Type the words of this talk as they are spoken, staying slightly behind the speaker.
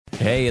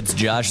Hey, it's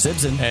Josh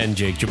Simpson. And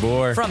Jake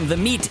Jabor. From The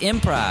Meat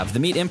Improv.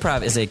 The Meat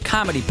Improv is a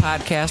comedy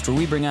podcast where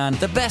we bring on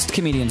the best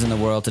comedians in the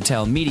world to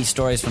tell meaty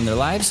stories from their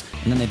lives,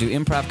 and then they do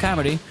improv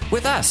comedy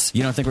with us.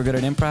 You don't think we're good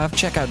at improv?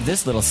 Check out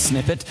this little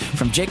snippet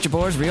from Jake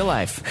Jabor's real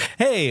life.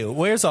 Hey,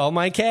 where's all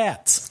my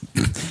cats?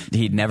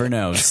 He never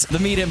knows. The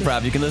Meat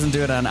Improv. You can listen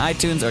to it on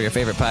iTunes or your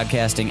favorite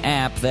podcasting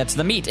app. That's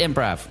The Meat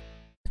Improv.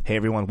 Hey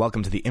everyone,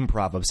 welcome to the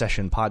Improv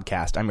Obsession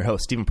podcast. I'm your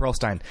host, Stephen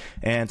Pearlstein,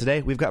 and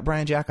today we've got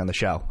Brian Jack on the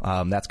show.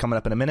 That's coming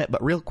up in a minute,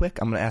 but real quick,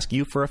 I'm going to ask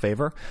you for a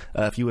favor.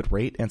 If you would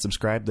rate and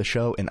subscribe the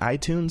show in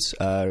iTunes,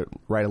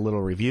 write a little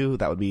review,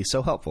 that would be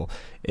so helpful.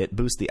 It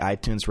boosts the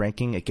iTunes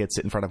ranking, it gets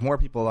it in front of more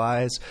people's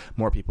eyes,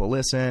 more people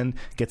listen,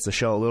 gets the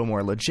show a little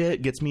more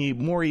legit, gets me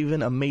more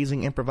even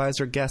amazing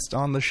improviser guests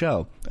on the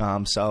show.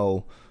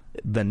 So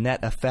the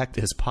net effect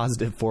is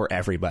positive for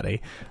everybody.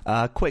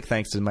 Quick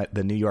thanks to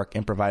the New York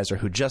improviser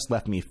who just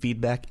left me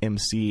feedback,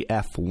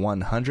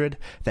 MCF100.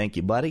 Thank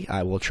you, buddy.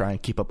 I will try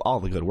and keep up all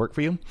the good work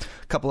for you.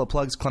 A couple of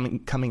plugs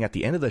coming at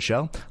the end of the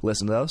show.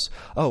 Listen to those.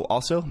 Oh,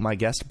 also, my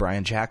guest,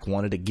 Brian Jack,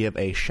 wanted to give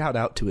a shout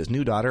out to his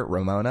new daughter,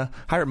 Ramona.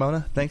 Hi,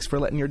 Ramona. Thanks for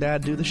letting your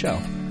dad do the show.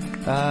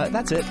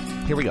 That's it.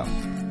 Here we go.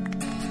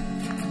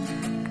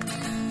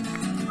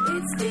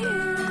 It's the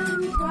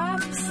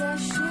Improv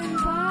Obsession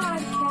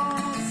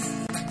Podcast.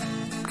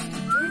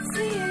 It's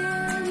the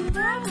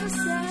Improv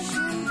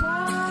Obsession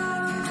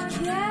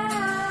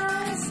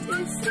Podcast.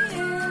 It's the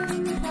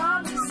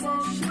Improv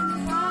Obsession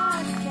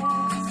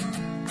Podcast.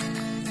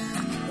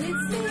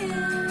 It's the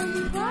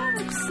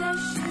Improv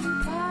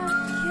Obsession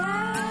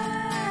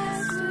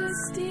Podcast with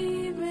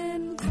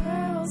Stephen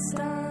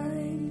Pearlstein.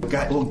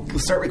 We'll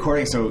start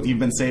recording, so you've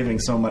been saving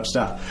so much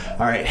stuff.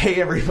 All right.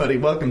 Hey, everybody.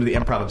 Welcome to the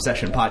Improv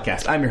Obsession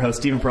Podcast. I'm your host,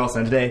 Stephen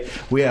Pearlstein. Today,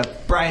 we have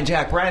Brian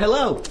Jack. Brian,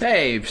 hello.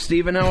 Hey,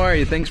 Stephen. How are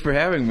you? Thanks for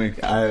having me.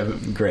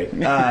 Great.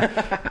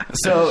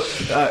 So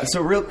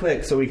real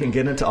quick, so we can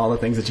get into all the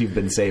things that you've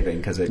been saving,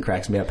 because it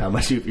cracks me up how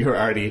much you're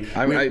already...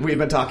 We've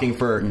been talking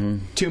for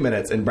 2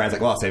 minutes, and Brian's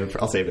like, well, I'll save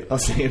it.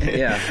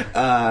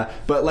 Yeah.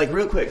 But, like,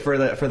 real quick, for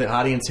the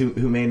audience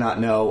who may not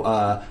know,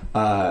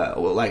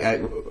 I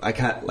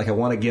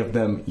want to give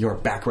them your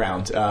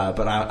background,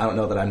 but I don't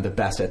know that I'm the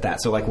best at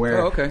that. So, like,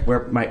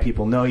 where might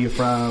people know you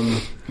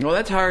from? Well,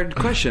 that's a hard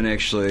question,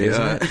 actually.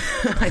 Isn't it?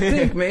 I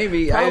think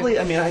maybe. Probably,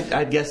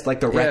 I'd guess,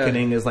 like, The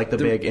Reckoning is, like, the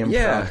big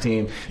improv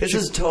team. This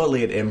is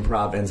totally an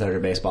improv insider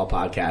baseball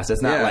podcast.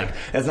 It's not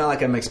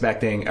like I'm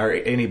expecting, or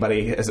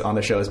anybody on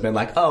the show has been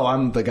like, oh,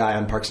 I'm the guy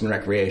on Parks and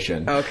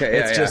Recreation. Okay,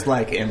 It's just,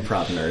 like,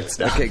 improv nerd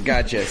stuff. Okay,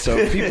 gotcha.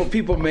 So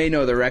people may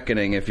know The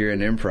Reckoning if you're in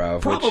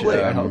improv. Probably,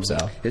 which, I hope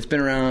so. It's been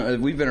around,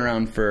 we've been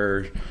around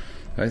for...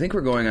 I think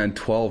we're going on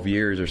 12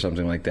 years or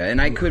something like that.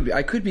 And I could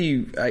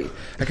be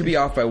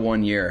off by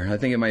 1 year. I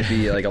think it might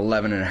be like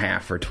 11 and a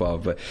half or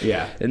 12. But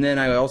yeah. And then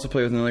I also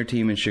play with another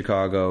team in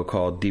Chicago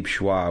called Deep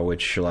Schwa,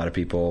 which a lot of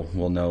people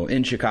will know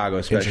in Chicago,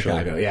 especially. In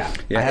Chicago, yeah.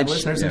 I have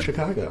listeners in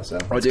Chicago, so.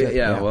 Oh,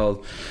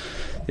 well,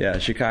 yeah,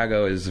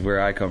 Chicago is where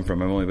I come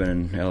from. I've only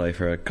been in LA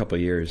for a couple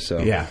of years, so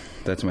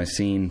that's my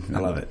scene. I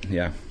love it.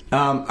 Yeah.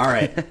 All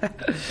right.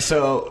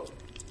 So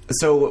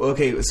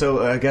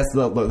I guess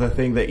the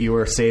thing that you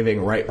were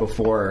saving right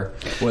before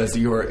was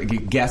your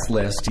guest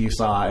list you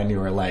saw, and you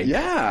were like...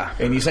 Yeah.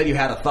 And you said you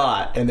had a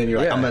thought, and then you're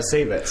like, I'm going to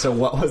save it. So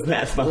what was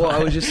that thought? Well, I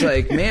was just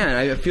like, man,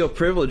 I feel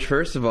privileged,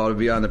 first of all, to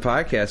be on the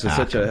podcast with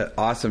such an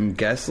awesome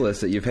guest list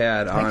that you've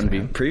had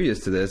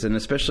previous to this. And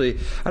especially,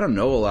 I don't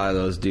know a lot of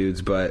those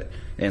dudes,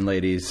 and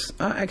ladies.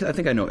 I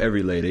think I know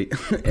every lady,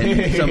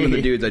 and some of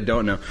the dudes I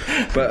don't know.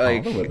 But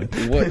like,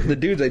 the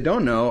dudes I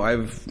don't know,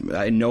 I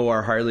know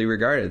are highly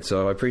regarded.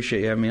 So I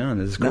appreciate you having me on.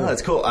 This is cool. No,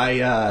 that's cool.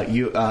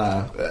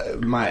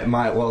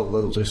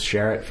 We'll just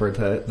share it for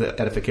the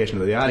edification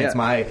of the audience.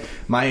 Yeah.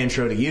 My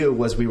intro to you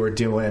was we were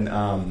doing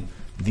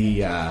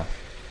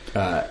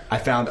I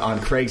found on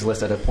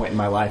Craigslist at a point in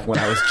my life when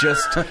I was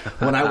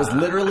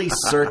literally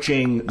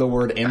searching the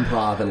word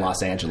improv in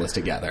Los Angeles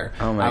together.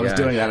 Oh my I was gosh.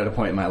 doing that at a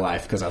point in my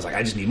life because I was like,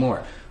 I just need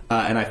more.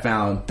 And I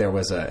found there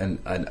was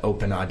an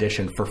open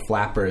audition for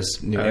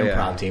Flappers' new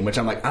improv team, which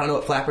I'm like, I don't know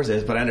what Flappers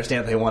is, but I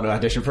understand that they want to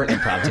audition for an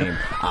improv team.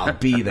 I'll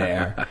be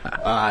there.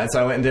 And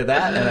so I went and did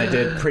that, and I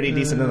did pretty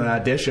decent in the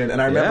audition. And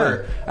I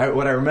remember,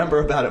 what I remember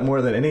about it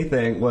more than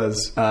anything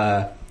was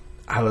I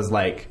was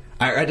like,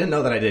 I didn't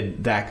know that I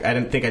did that. I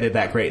didn't think I did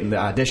that great in the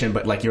audition,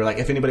 but like you were like,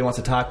 if anybody wants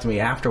to talk to me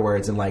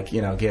afterwards and like,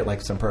 you know, get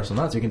like some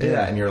personal notes, you can do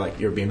that. And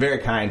you're being very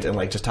kind and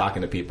like just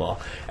talking to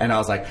people. And I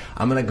was like,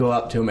 I'm gonna go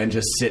up to him and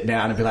just sit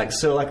down and be like,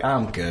 so like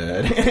I'm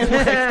good.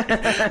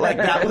 like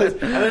that was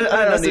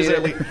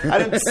I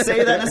didn't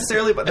say that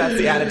necessarily, but that's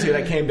the attitude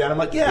I came down. I'm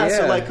like,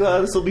 so like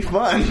this will be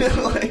fun.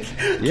 like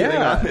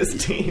getting on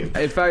this team.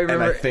 If I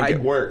remember, and I think it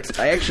worked.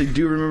 I actually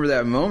do remember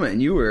that moment.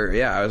 And you were,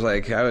 I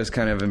was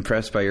kind of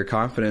impressed by your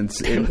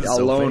confidence.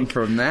 so alone fake.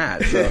 from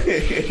that. So,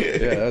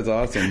 yeah, that was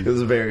awesome. It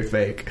was very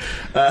fake.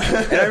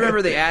 And I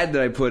remember the ad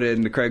that I put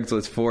in to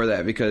Craigslist for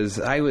that because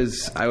I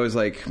was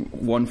like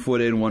 1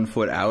 foot in, 1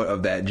 foot out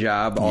of that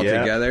job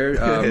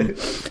altogether.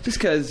 Just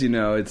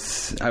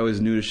because I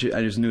was new to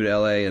I just new to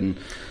LA and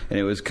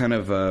it was kind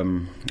of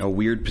a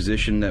weird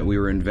position that we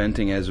were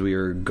inventing as we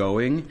were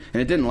going,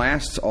 and it didn't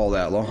last all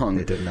that long.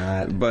 It did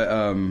not.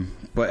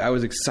 But I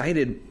was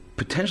excited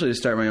potentially to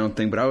start my own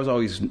thing, but I was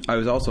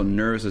also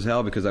nervous as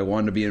hell because I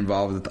wanted to be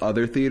involved with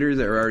other theaters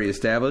that were already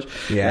established.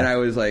 Yeah. And I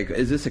was like,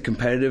 is this a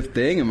competitive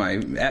thing? Am I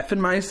effing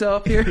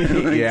myself here?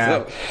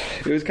 Yeah. So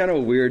it was kind of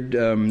a weird,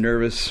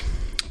 nervous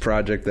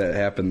project that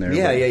happened there.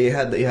 Yeah, you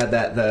had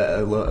that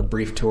a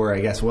brief tour. I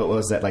guess what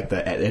was that, like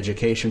the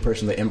education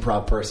person, the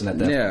improv person at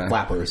the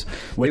Flappers,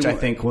 which I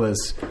think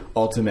was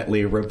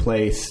ultimately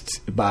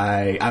replaced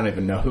by I don't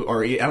even know who,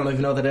 or I don't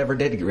even know that it ever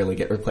did really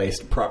get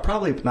replaced.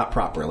 Probably not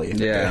properly.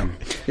 Yeah,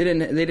 they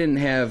didn't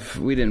have.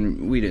 We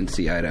didn't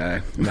see eye to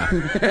eye. No.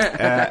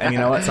 And you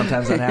know what?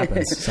 Sometimes that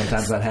happens.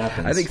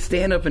 I think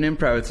stand up and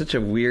improv is such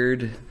a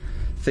weird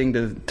thing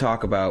to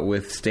talk about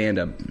with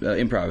stand-up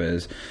improv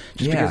is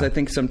just because I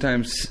think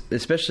sometimes,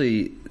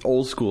 especially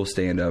old school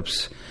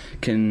stand-ups,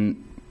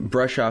 can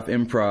brush off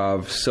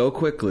improv so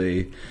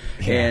quickly,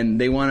 and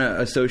they want to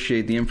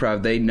associate the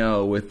improv they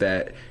know with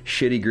that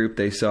shitty group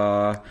they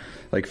saw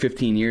like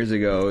 15 years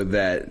ago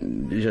that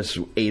just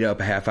ate up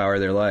a half hour of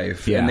their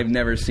life, and they've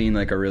never seen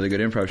like a really good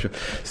improv show.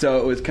 So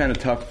it was kind of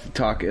tough to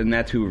talk, and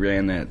that's who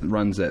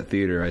runs that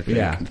theater, I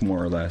think,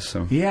 more or less.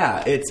 So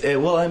it's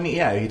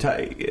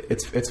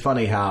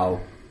funny how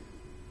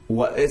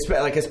it's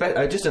like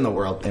just in the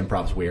world,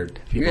 improv's weird.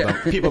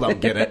 People don't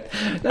get it.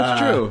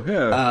 That's true.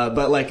 Yeah.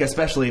 But like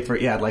especially for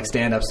like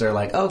stand-ups, they're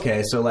like,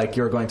 okay, so like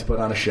you're going to put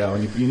on a show,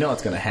 and you know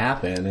it's going to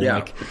happen,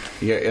 and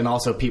and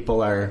also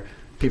people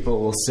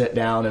will sit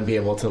down and be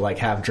able to like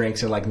have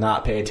drinks and like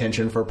not pay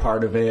attention for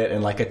part of it,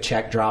 and like a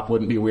check drop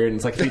wouldn't be weird. And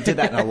it's like if you did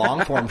that in a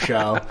long form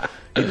show,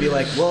 it'd be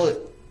like, well,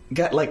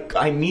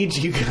 I need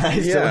you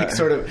guys to like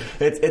sort of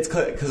it's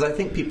because I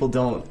think people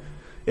don't.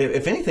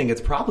 If anything,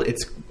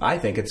 I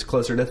think it's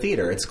closer to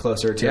theater. It's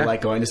closer to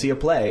like going to see a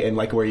play, and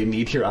like where you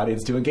need your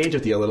audience to engage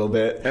with you a little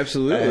bit.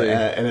 Absolutely.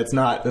 And it's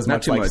not as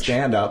much like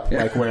stand up,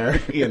 like where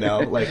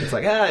like it's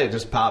like you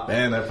just pop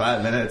in at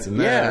 5 minutes, and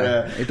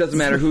it doesn't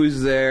matter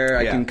who's there.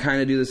 I can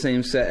kind of do the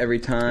same set every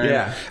time.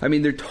 Yeah, I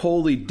mean they're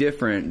totally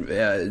different.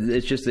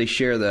 It's just they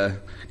share the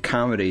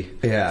comedy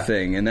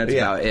thing, and that's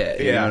about it.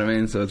 You know what I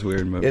mean? So it's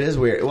weird. But. It is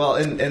weird. Well,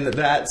 and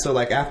that so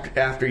like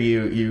after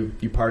you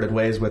parted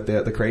ways with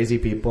the crazy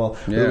people.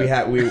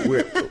 Yeah.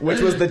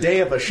 Which was the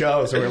day of a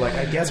show, so we're like,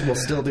 I guess we'll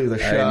still do the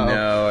show. I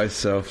know, it's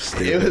so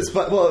stupid. It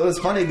was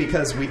funny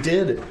because we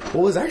did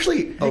what was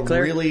actually a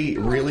really,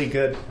 really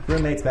good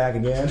roommate's back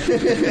again.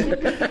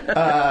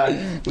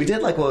 We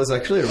did like what was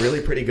actually a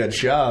really pretty good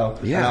show.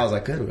 Yeah, and I was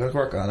like, good, we're gonna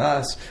work on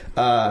us.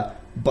 But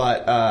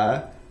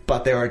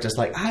they were just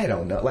like, I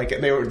don't know, like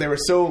they were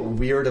so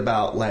weird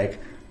about like.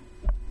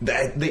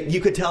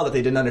 You could tell that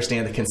they didn't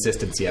understand the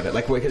consistency of it,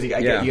 like because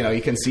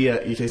you can see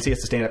a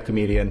stand-up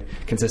comedian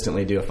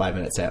consistently do a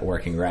 5-minute set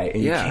working right,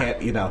 and you can't,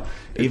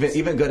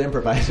 even good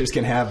improvisers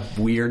can have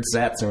weird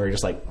sets, and we're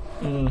just like,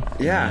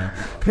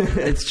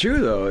 it's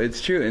true though,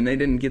 it's true, and they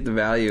didn't get the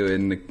value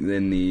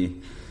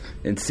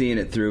in seeing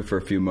it through for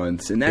a few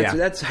months, and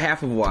that's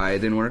half of why it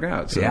didn't work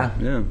out. So,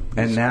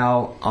 And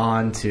now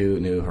on to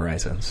New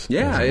Horizons.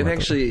 Yeah, it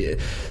actually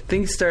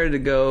things started to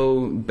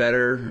go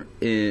better,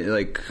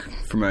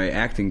 for my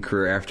acting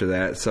career after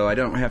that. So I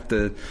don't have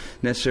to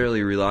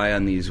necessarily rely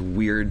on these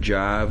weird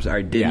jobs.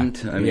 I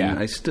didn't. I mean,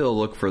 I still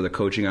look for the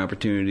coaching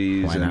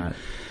opportunities and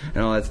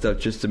all that stuff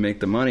just to make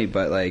the money.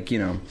 But I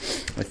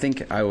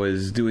think I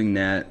was doing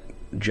that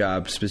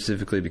job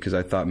specifically because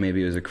I thought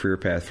maybe it was a career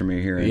path for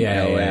me here in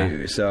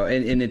LA. So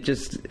and it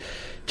just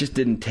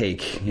didn't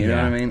take, you know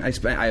what I mean?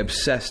 I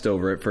obsessed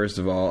over it. First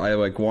of all, I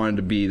wanted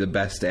to be the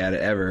best at it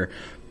ever,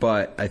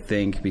 but I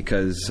think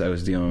because I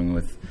was dealing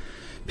with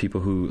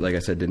people who, like I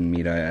said, didn't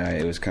meet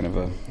it was kind of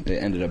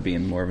it ended up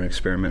being more of an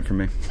experiment for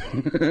me.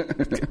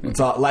 It's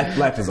all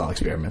life is all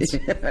experiments.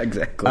 Yeah,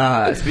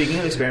 exactly. Speaking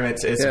of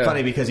experiments, it's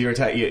funny because you were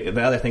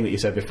the other thing that you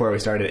said before we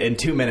started in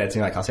 2 minutes,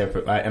 and you're like, I'll save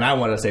it and I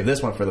wanted to save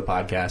this one for the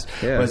podcast,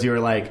 was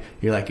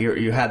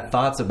you had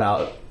thoughts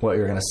about what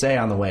you were going to say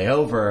on the way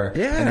over,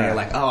 and then you're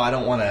like, I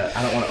don't want to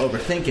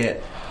overthink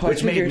it.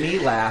 Which made me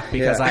laugh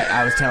because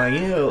I was telling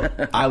you,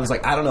 I was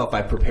like, I don't know if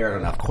I prepared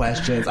enough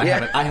questions. I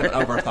haven't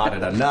overthought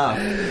it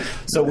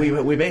enough. So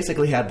we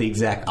basically had the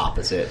exact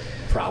opposite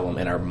problem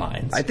in our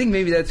minds. I think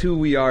maybe that's who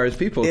we are as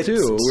people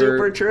too.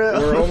 Super true.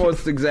 We're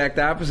almost the exact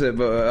opposite,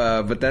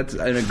 but that's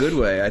in a good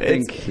way. I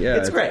think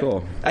it's great.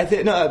 Cool. I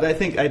do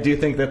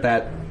think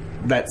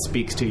that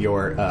speaks to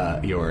your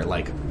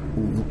like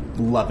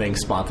loving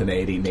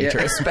spontaneity nature,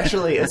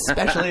 especially at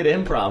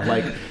improv.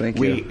 Like Thank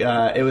you.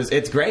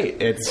 It's great.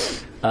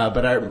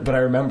 But I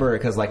remember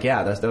because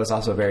that was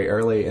also very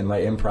early in my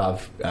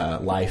improv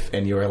life,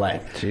 and you were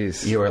like,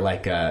 Jeez. you were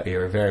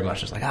very much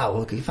just like, oh,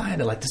 well, you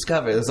find it, like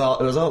discover. It was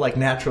all like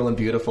natural and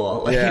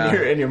beautiful, like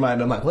in your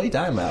mind. I'm like, what are you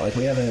talking about? Like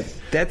we haven't.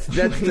 That's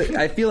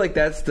I feel like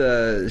that's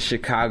the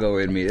Chicago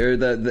in me, or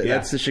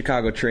that's the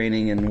Chicago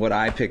training, and what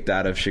I picked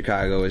out of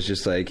Chicago is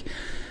just like.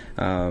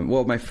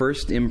 My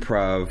first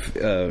improv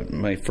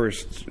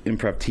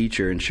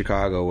teacher in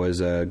Chicago was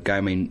a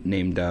guy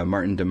named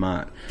Martin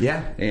DeMott.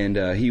 Yeah.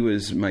 And he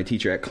was my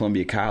teacher at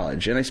Columbia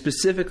College. And I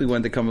specifically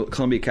went to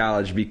Columbia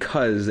College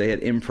because they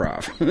had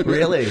improv.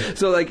 Really?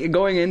 So, like,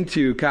 going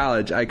into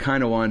college, I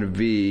kind of wanted to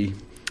be...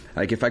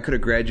 Like, if I could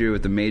have graduated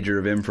with the major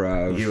of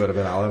improv... You would have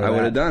been all over that. I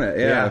would have done it,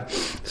 yeah.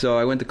 So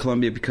I went to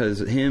Columbia because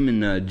him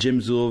and Jim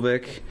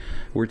Zulvik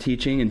were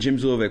teaching, and Jim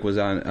Zulvik was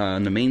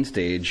on the main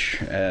stage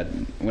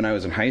when I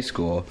was in high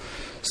school.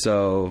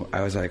 So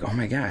I was like, oh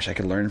my gosh, I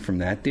could learn from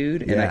that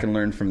dude, and I can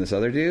learn from this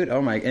other dude.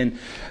 Oh my! And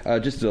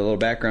just a little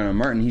background on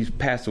Martin. He's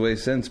passed away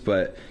since,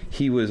 but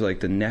he was like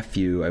the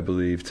nephew, I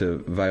believe, to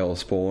Viola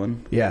Spolin.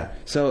 Yeah.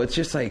 So it's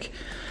just like...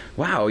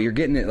 Wow, you're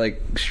getting it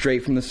like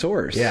straight from the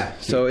source. Yeah.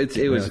 So it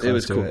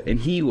was cool. And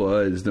he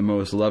was the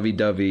most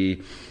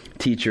lovey-dovey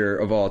teacher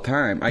of all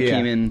time. I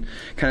came in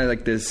kind of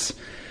like this.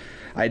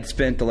 I'd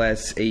spent the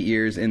last 8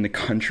 years in the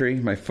country.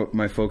 My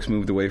folks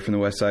moved away from the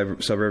west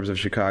side suburbs of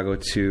Chicago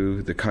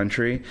to the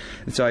country,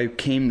 and so I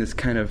came this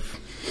kind of,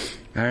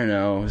 I don't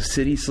know,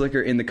 city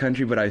slicker in the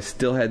country, but I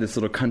still had this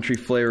little country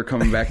flavor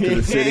coming back to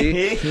the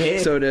city.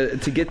 So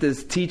to get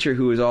this teacher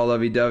who was all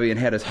lovey-dovey and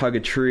had us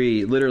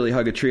literally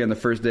hug a tree on the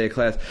first day of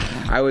class,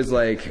 I was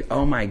like,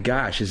 oh my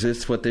gosh, is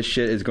this what this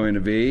shit is going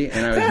to be?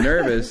 And I was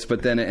nervous,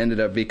 but then it ended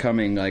up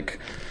becoming like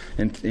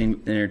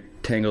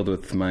intertangled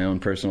with my own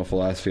personal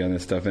philosophy on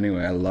this stuff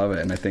anyway. I love it,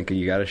 and I think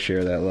you got to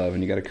share that love,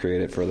 and you got to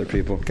create it for other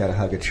people. Got to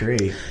hug a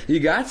tree. You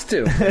got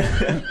to.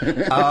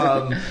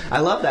 I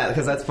love that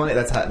because that's funny.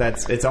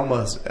 It's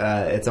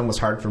almost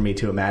hard for me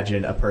to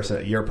imagine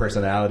your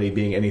personality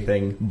being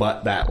anything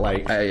but that,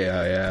 like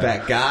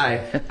that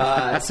guy.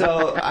 I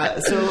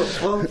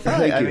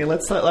mean,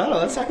 let's talk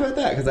about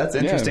that because that's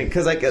interesting.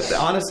 Because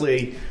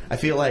honestly, I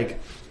feel like.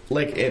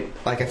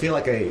 I feel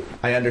like I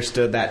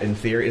understood that in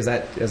theory. Is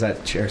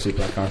that chair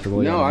super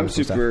uncomfortable? No, I'm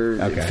super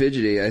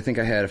fidgety. I think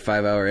I had a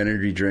 5-hour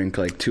energy drink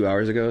like 2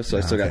 hours ago, so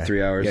I still got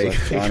 3 hours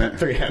left on it.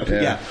 3 hours.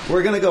 Yeah,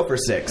 we're gonna go for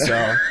 6.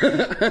 So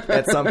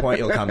at some point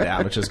you'll come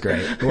down, which is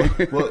great.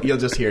 You'll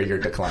just hear your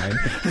decline.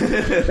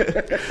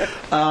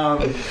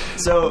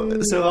 So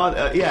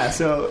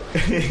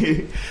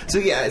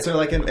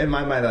like in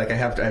my mind, like I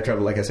have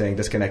trouble, like I was saying,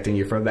 disconnecting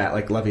you from that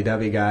like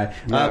lovey-dovey guy.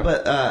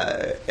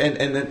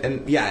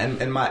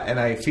 And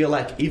I feel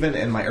like even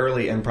in my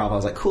early improv, I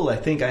was like, cool, I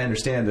think I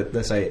understand that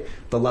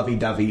the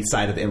lovey-dovey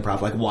side of the improv,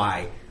 like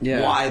why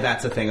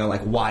that's a thing, or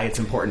like why it's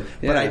important.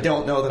 Yeah. But I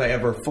don't know that I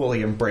ever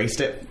fully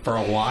embraced it for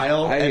a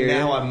while.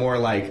 Now I'm more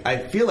like, I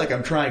feel like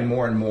I'm trying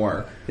more and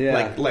more.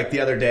 Yeah. Like the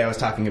other day I was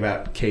talking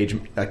about cage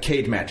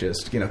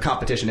matches,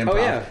 competition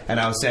improv, and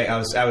I was saying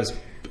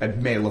I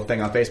made a little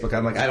thing on Facebook.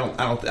 I'm like, I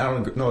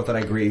don't know that I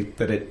agree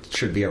that it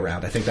should be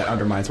around. I think that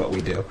undermines what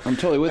we do. I'm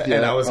totally with you.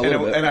 And I was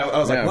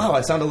like, wow, I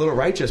sound a little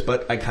righteous,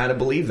 but I kind of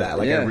believe that.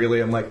 Like, I really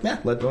am like, I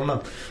don't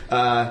know.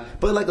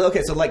 But like,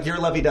 okay, so like your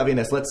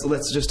lovey-doveyness.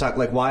 Let's just talk.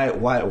 Like,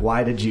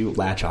 why did you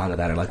latch onto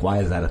that, or like, why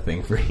is that a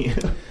thing for you?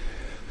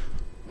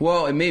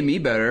 Well, it made me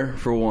better,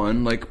 for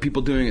one. Like,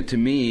 people doing it to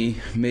me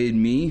made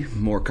me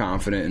more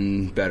confident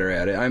and better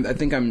at it. I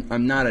think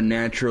I'm not a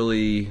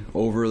naturally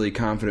overly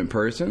confident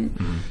person.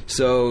 Mm-hmm.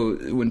 So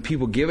when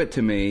people give it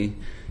to me,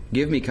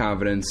 give me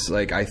confidence,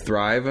 like, I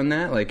thrive on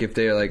that. Like, if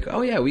they're like,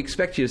 oh, yeah, we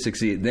expect you to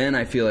succeed, then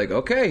I feel like,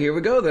 okay, here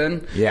we go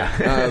then.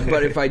 Yeah.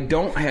 But if I've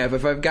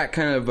got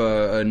kind of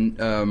a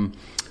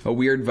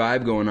weird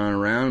vibe going on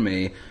around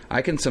me,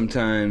 I can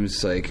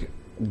sometimes, like,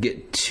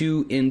 get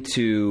too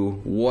into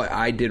what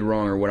I did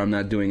wrong or what I'm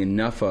not doing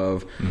enough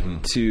of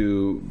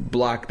to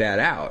block that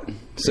out.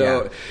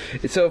 So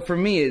for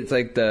me, it's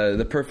like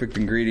the perfect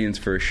ingredients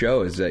for a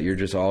show is that you're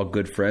just all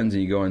good friends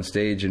and you go on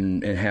stage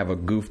and have a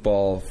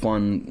goofball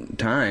fun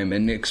time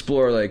and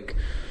explore like,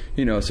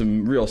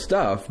 some real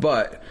stuff,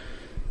 but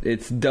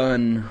it's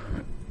done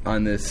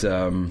on this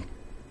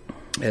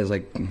as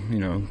like,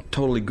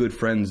 totally good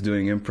friends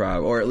doing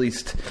improv, or at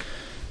least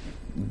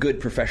good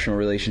professional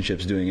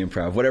relationships doing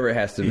improv, whatever it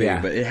has to be,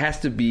 but it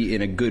has to be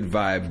in a good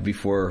vibe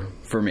for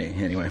me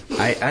anyway.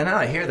 I know,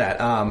 I hear that.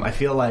 I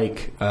feel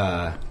like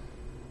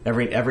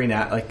every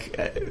now, like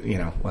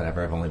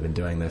whatever, I've only been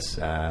doing this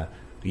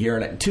year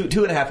and two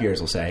and a half years,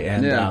 we'll say,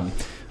 and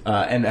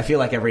I feel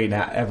like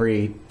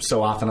every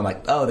so often I'm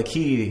like, oh, the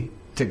key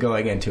to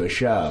going into a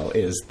show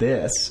is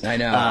this. I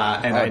know.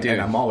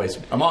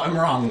 I'm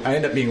wrong. I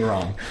end up being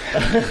wrong.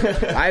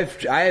 I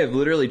have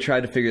literally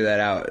tried to figure that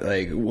out.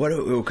 Like,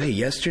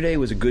 yesterday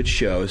was a good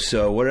show,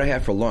 so what did I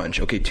have for lunch?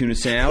 Okay, tuna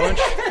sandwich.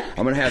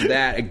 I'm going to have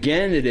that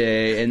again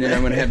today, and then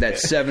I'm going to have that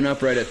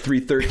 7-Up right at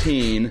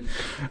 3:13.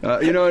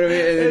 You know what I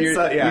mean? And then you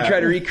try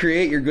to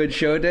recreate your good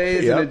show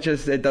days, and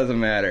it doesn't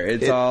matter.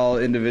 It's all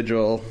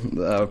individual.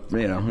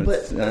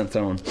 It's on its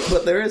own.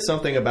 But there is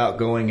something about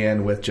going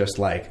in with just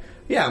like,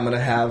 I'm going to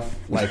have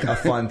like a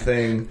fun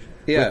thing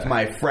with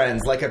my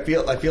friends. Like I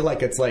feel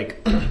like it's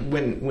like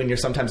when you're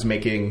sometimes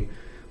making.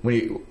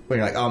 When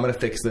you're like, I'm going to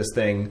fix this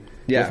thing.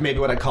 Yeah. With maybe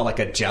what I call like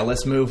a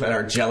jealous move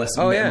or jealous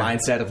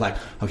mindset of like,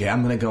 okay,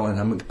 I'm going to go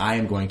and I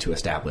am going to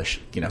establish,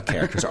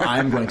 characters, or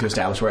I'm going to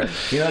establish where,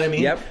 you know what I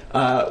mean? Yep.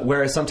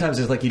 Whereas sometimes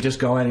it's like you just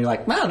go in and you're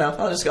like, I don't know,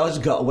 I'll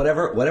just go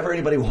whatever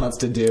anybody wants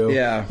to do.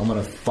 Yeah. I'm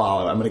going to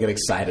follow. I'm going to get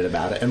excited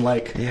about it. And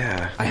like,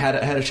 I had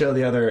a show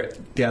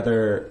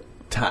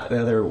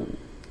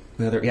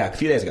a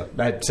few days ago.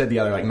 I said the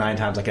other like 9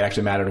 times, like it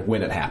actually mattered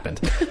when it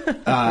happened.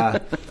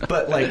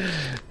 But like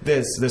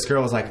this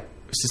girl was like,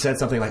 she said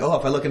something like,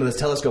 if I look into this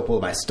telescope,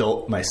 will my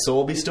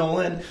soul be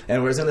stolen?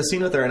 And I was in the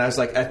scene with her, and I was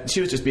like,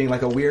 she was just being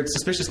like a weird,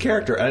 suspicious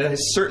character. And I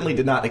certainly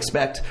did not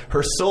expect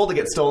her soul to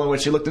get stolen when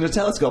she looked into the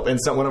telescope. And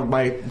one of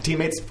my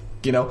teammates,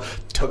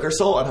 took her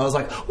soul, and I was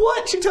like,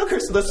 what? She took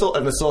the soul,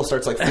 and the soul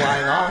starts like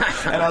flying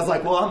off. And I was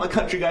like, well, I'm a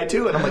country guy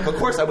too, and I'm like, of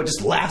course I would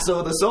just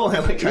lasso the soul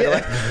and like try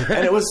to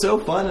and it was so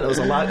fun, and it was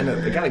a lot, and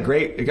it got a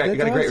great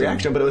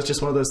reaction. But it was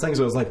just one of those things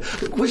where it was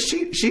like,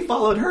 she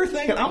followed her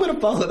thing, and I'm going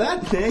to follow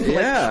that thing. Like,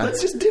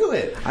 let's just do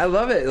it. I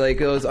love it, like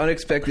those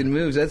unexpected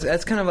moves.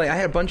 That's kind of like I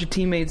had a bunch of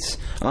teammates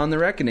on The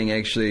Reckoning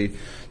actually.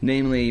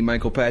 Namely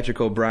Michael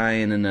Patrick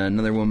O'Brien and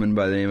another woman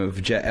by the name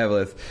of Jet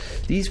Eveleth.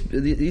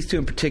 These two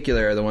in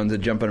particular are the ones that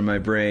jump into my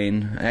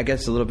brain. I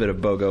guess a little bit of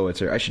Bo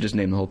Gowitzer. I should just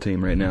name the whole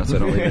team right now so I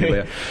don't leave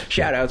anybody out.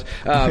 Shout outs.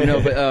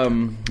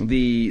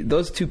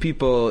 Those two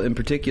people in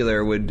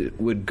particular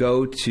would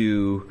go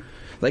to,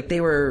 like they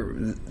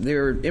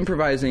were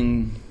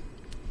improvising.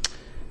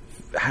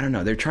 I don't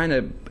know. They're trying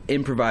to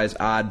improvise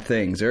odd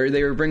things, or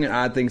they were bringing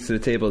odd things to the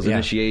table as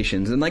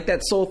initiations, and like that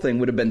soul thing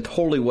would have been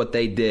totally what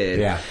they did,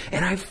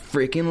 and I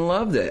freaking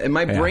loved it. And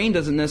my brain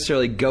doesn't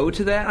necessarily go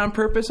to that on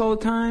purpose all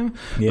the time,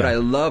 but I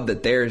love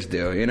that theirs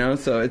do,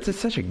 so it's just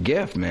such a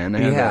gift, man, to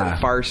have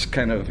that farce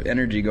kind of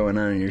energy going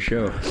on in your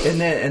show.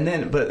 And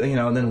then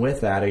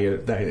with that, you're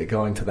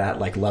going to that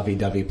like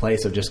lovey-dovey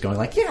place of just going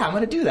like, I'm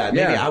going to do that.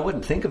 Maybe I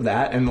wouldn't think of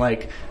that, and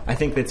like I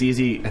think it's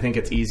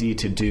easy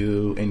to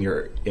do in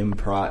your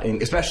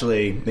improv,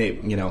 especially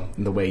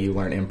the way you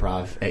learn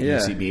improv at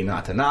UCB,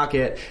 not to knock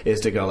it, is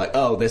to go like,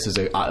 this is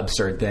an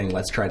absurd thing.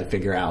 Let's try to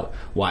figure out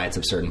why it's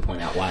absurd and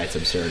point out why it's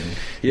absurd. And,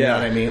 you know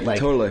what I mean? Like,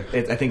 totally.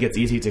 I think it's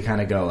easy to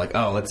kind of go like,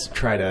 let's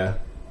try to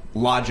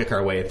logic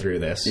our way through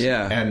this.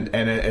 Yeah. And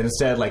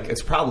instead, like,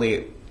 it's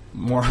probably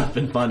more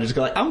often fun to just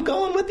go like, I'm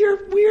going with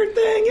your weird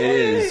thing. Yay! It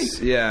is.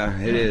 Yeah,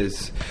 it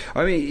is.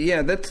 I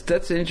mean,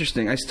 that's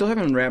interesting. I still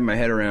haven't wrapped my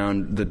head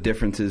around the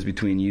differences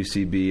between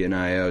UCB and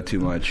IO too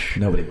much.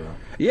 Nobody will.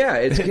 Yeah,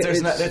 it's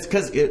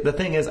because the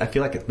thing is, I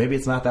feel like maybe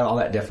it's not all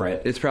that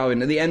different. It's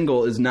probably the end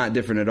goal is not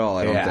different at all.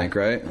 I don't think,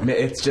 right?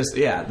 It's just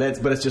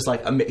but it's just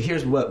like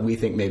here's what we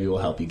think maybe will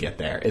help you get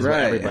there. Is what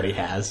everybody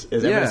has.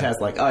 Everybody has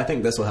like, I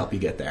think this will help you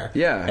get there.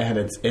 Yeah, and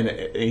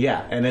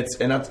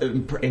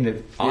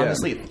it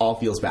honestly all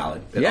feels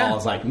valid. It all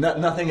is like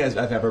nothing has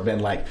I've ever been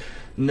like,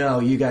 no,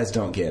 you guys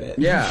don't get it.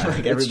 Yeah,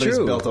 like everybody's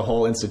built a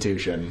whole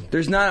institution.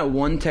 There's not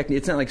one technique.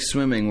 It's not like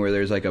swimming where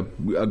there's like a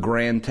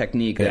grand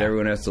technique that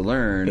everyone has to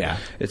learn. Yeah.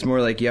 It's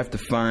more like you have to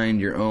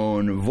find your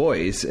own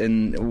voice.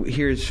 And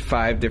here's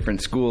 5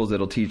 different schools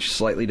that'll teach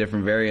slightly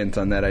different variants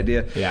on that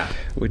idea. Yeah.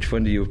 Which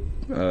one do you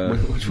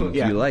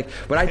you like?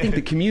 But I think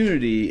the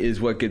community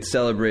is what gets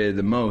celebrated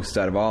the most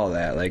out of all of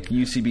that. Like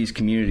UCB's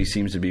community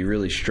seems to be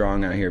really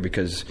strong out here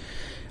because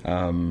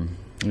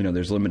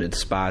there's limited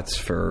spots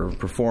for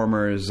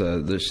performers.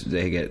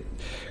 They get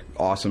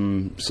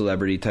awesome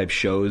celebrity type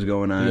shows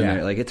going on.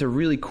 Yeah. Like it's a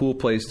really cool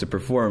place to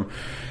perform.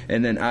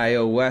 And then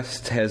IO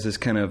West has this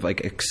kind of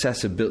like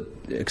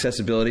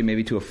accessibility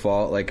maybe to a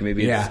fault. Like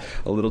maybe it's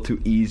a little too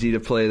easy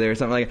to play there or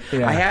something like.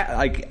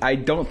 Yeah. I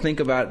don't think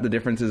about the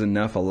differences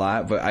enough a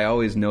lot, but I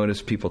always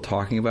notice people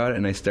talking about it,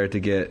 and I start to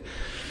get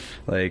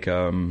like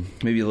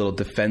maybe a little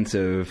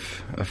defensive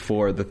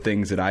for the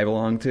things that I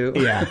belong to.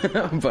 Yeah.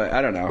 But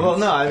I don't know. Well,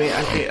 no, I mean,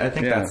 I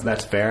think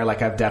that's fair.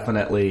 Like I've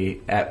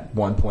definitely at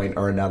one point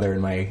or another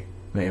in my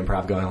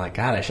improv going like,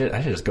 God, I should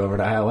just go over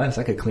to iOS.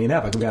 I could clean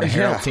up. I could be on a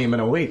Herald team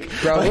in a week.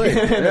 Probably.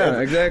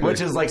 Exactly.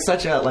 Which is like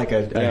such a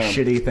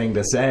shitty thing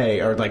to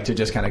say, or like to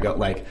just kind of go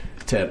like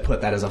to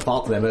put that as a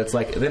fault to them. But it's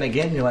like, then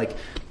again, you're like,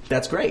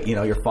 that's great.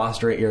 You're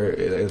fostering, your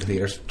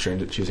theater's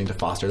choosing to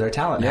foster their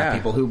talent. Yeah. Have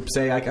people who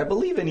say, like, I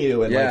believe in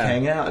you, and like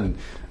hang out, and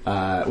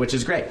which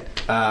is great.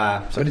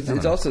 But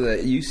it's also that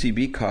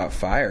UCB caught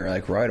fire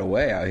like right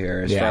away out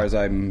here, as far as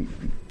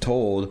I'm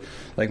told.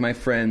 Like my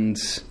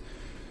friends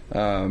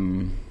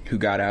who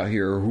got out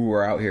here, or who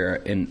were out here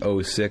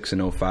in 06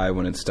 and 05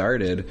 when it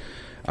started,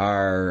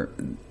 are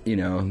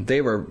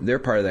they're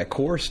part of that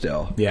core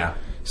still. Yeah.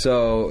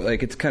 So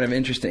like it's kind of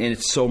interesting, and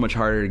it's so much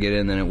harder to get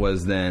in than it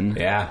was then.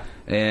 Yeah.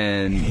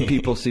 and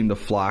people seem to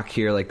flock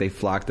here like they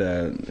flocked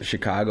to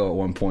Chicago at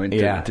one point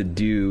to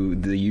do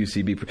the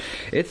UCB.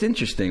 It's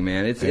interesting,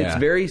 man. It's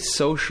very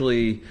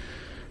socially.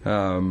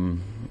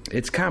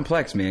 It's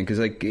complex, man, because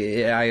like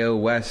IO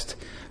West,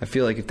 I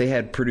feel like if they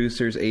had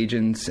producers,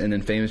 agents, and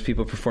then famous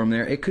people perform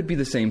there, it could be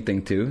the same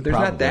thing too. There's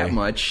not that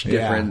much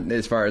different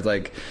as far as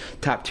like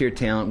top tier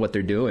talent, what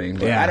they're doing.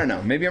 But I don't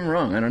know. Maybe I'm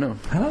wrong. I don't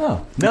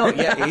know. No,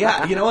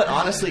 yeah. You know what?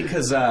 Honestly,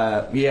 because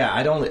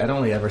I'd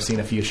only ever seen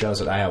a few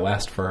shows at IO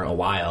West for a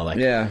while. Like,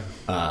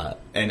 and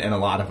a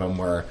lot of them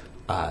were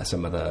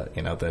some of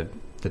the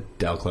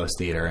Del Close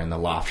Theater and the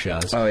Loft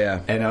shows. Oh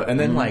yeah, and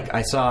then like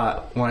I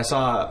saw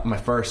my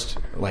first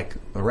like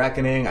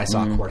Reckoning, I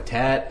saw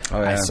Quartet,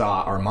 I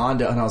saw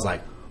Armando, and I was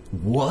like,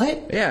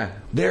 what? Yeah,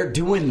 they're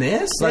doing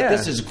this? Like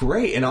this is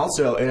great, and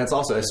it's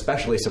also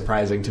especially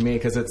surprising to me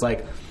because it's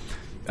like.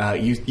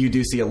 You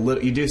do see a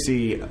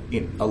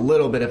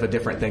little bit of a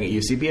different thing at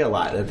UCB a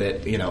lot that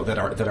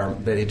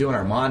they do in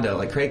Armando.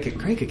 Like Craig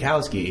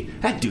Kukowski,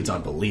 that dude's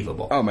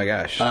unbelievable. Oh my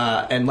gosh!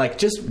 And like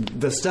just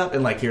the stuff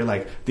and like you're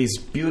like these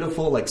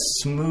beautiful like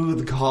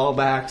smooth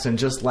callbacks and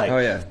just like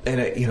and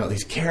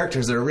these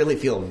characters that really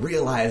feel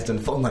realized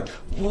and full. I'm like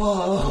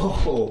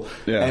whoa,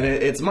 and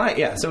it's what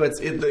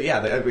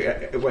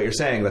you're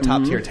saying. The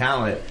top tier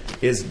talent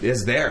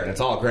is there and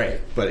it's all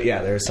great. But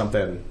there's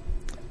something.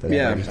 I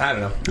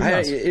don't know.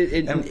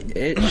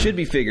 It should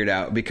be figured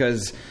out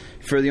because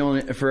for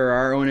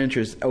our own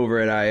interest over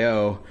at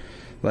IO,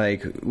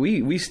 like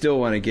we still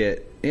want to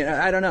get.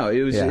 I don't know.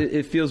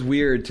 It feels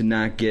weird to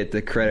not get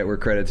the credit where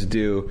credit's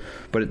due,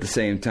 but at the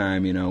same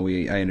time,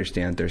 I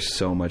understand there's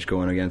so much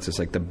going against us.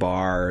 Like the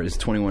bar is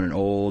 21 and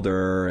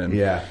older, and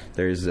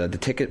there's the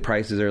ticket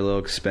prices are a little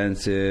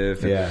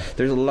expensive.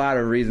 There's a lot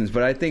of reasons,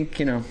 but I think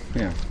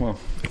we'll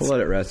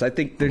let it rest. I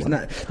think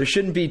there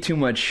shouldn't be too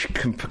much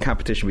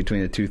competition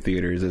between the two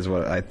theaters, is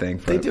what I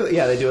think. They do it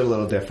a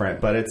little different,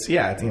 but it's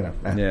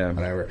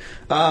whatever.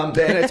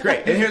 And it's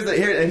great. And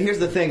here's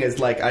the thing is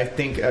like I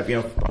think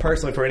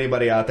personally for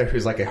anybody out there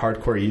who's like a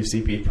hardcore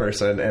UCB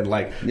person and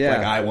like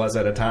I was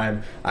at a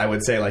time, I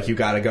would say like you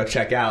got to go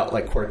check out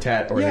like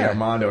Quartet or the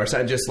Armando or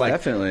something, just like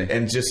definitely,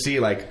 and just see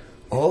like.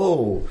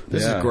 Oh,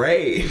 this is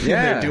great!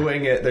 Yeah.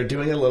 They're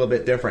doing it a little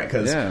bit different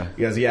because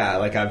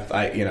like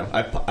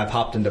I've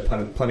hopped into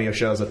plenty of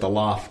shows at the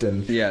Loft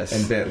and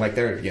been like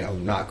they're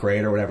not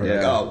great or whatever.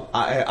 Like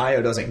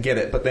IO doesn't get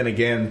it, but then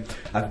again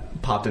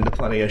I've popped into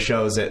plenty of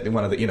shows at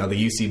one of the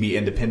the UCB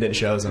independent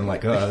shows and I'm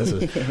like this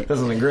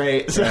isn't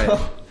great. So.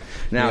 Right.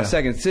 Now,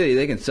 Second City,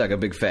 they can suck a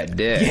big fat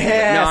dick.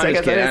 Yeah, I'm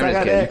just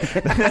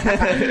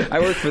kidding. I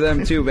work for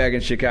them too back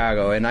in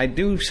Chicago, and I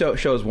do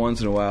shows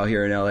once in a while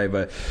here in LA.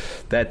 But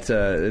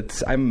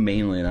I'm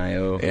mainly an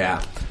IO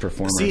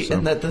performer. See,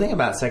 and the thing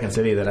about Second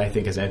City that I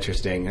think is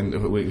interesting,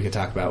 and we could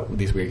talk about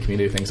these weird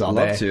community things all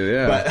day. Love to,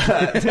 yeah. But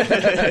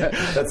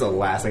that's the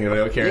last thing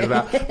anybody cares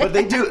about. But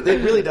they do.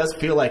 It really does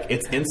feel like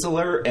it's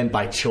insular and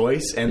by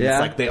choice, and it's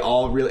like they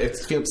all really. It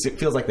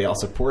feels like they all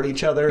support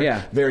each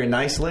other very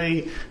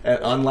nicely,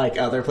 unlike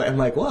other places. I'm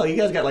like, well, you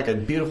guys got like a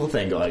beautiful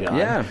thing going on.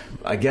 Yeah,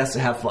 I guess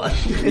have fun.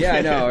 Yeah,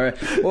 I know.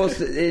 Well,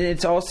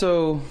 it's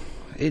also.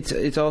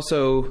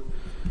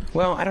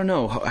 Well, I don't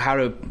know how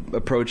to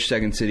approach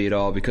Second City at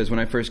all because when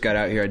I first got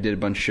out here, I did a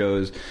bunch of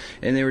shows,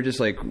 and they were just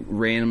like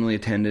randomly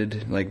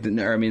attended. Like,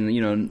 not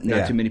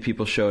too many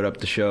people showed up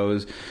to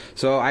shows,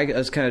 so I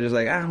was kind of just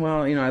like,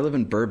 I live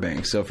in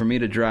Burbank, so for me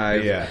to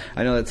drive,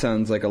 I know that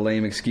sounds like a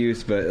lame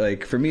excuse, but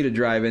like for me to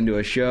drive into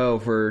a show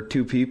for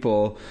two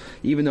people,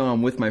 even though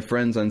I'm with my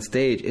friends on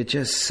stage, it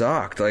just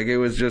sucked. Like it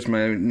was just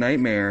my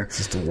nightmare. It's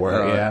just a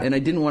work, and I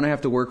didn't want to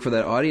have to work for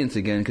that audience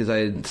again because I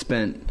had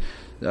spent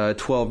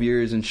 12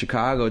 years in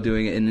Chicago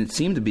doing it, and it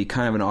seemed to be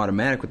kind of an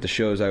automatic with the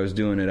shows I was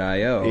doing at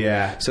IO.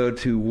 Yeah. So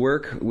to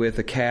work with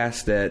a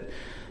cast that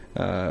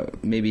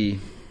maybe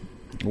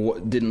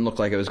didn't look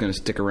like it was going to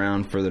stick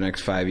around for the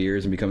next 5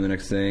 years and become the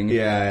next thing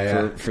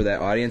for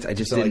that audience, I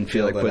just didn't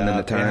feel like putting in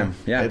the time.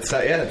 Yeah. It's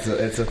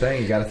a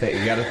thing. You got to think.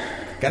 You got to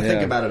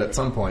think about it at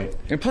some point.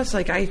 And plus,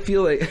 like, I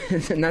feel like,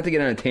 not to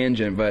get on a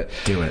tangent, but...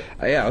 Do it.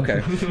 Yeah, okay.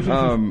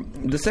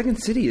 The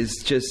Second City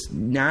is just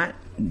not...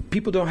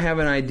 People don't have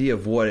an idea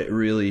of what it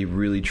really,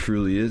 really,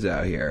 truly is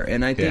out here.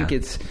 And I think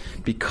it's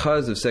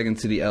because of Second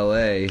City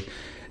LA.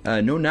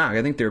 No knock.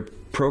 I think their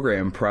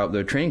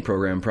training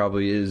program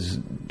probably is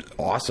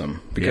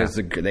awesome because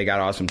they got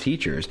awesome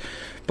teachers.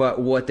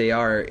 But what they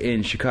are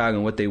in Chicago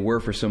and what they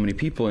were for so many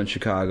people in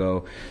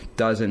Chicago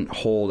doesn't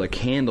hold a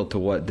candle to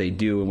what they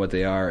do and what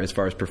they are as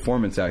far as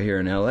performance out here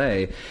in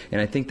LA. And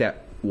I think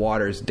that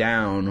waters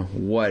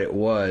down what it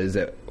was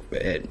that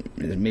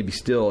maybe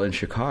still in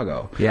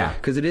Chicago. Yeah.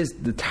 Because it is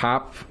the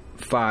top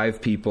 5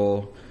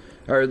 people,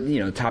 or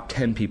top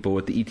 10 people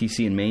with the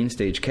ETC and main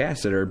stage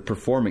cast that are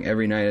performing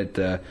every night at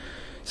the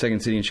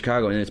Second City in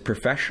Chicago, and it's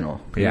professional.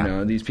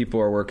 These people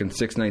are working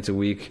 6 nights a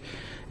week,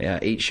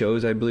 8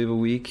 shows, I believe, a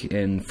week,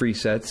 and free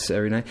sets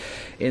every night.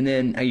 And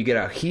then you get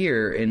out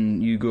here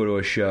and you go to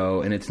a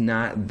show, and it's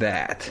not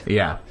that.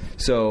 Yeah.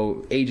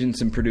 So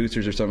agents and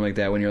producers or something like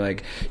that, when you're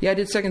like, yeah, I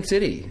did Second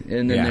City.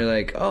 And then they're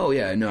like, oh,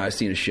 yeah, no, I've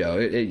seen a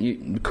show.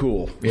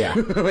 Cool. Yeah.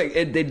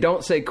 They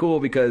don't say cool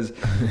because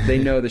they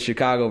know the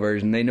Chicago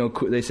version.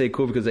 They say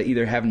cool because they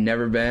either have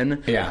never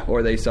been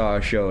or they saw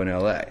a show in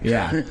L.A.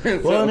 Yeah.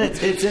 Well, and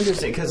it's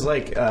interesting because,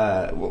 like,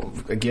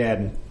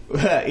 again...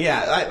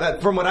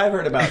 from what I've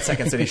heard about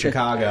Second City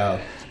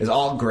Chicago is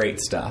all great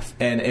stuff,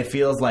 and it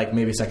feels like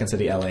maybe Second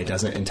City LA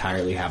doesn't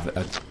entirely have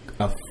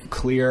a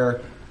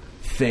clear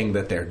thing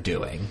that they're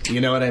doing.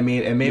 You know what I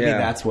mean? And maybe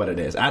that's what it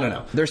is. I don't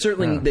know.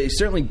 They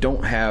certainly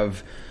don't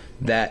have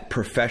that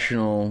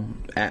professional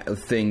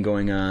thing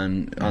going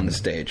on the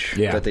stage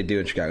that they do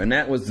in Chicago, and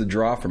that was the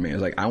draw for me. I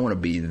was like, I want to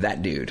be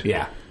that dude.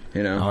 Yeah.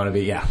 You know, I want to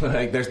be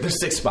like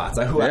there's 6 spots.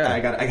 I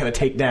got to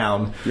take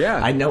down.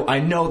 Yeah, I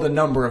know the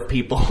number of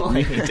people. I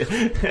need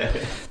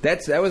to.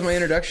 That was my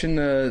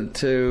introduction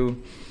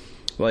to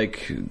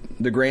like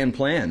the Grand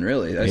Plan.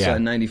 Really, I saw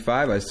in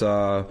 '95. I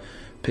saw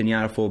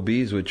Pinata Full of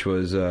Bees, which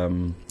was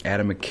Adam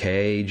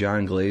McKay,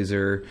 John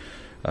Glazer,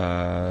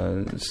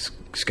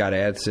 Scott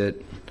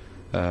Adsit,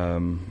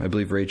 I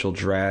believe Rachel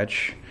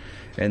Dratch.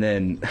 And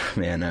then,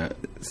 man,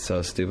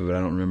 so stupid, but I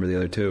don't remember the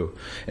other 2.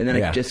 And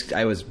then I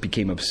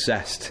became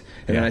obsessed.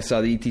 And then I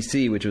saw the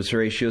ETC, which was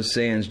Horatio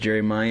Sands,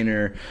 Jerry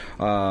Minor,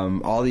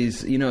 all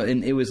these, you know,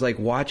 and it was like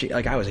watching,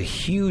 like I was a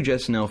huge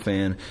SNL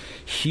fan,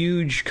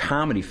 huge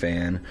comedy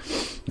fan,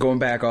 going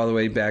back all the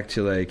way back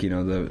to like, you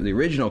know, the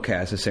original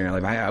cast of Saturday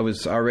Night Live. I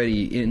was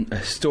already a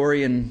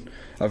historian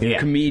of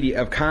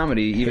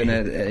comedy, even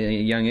at a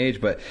young age.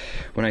 But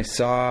when I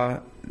saw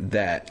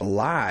that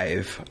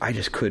live, I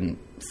just couldn't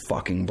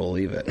fucking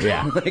believe it.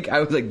 Yeah. Like I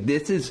was like,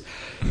 this is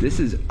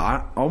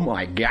oh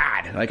my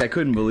God. Like I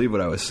couldn't believe what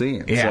I was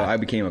seeing. Yeah. So I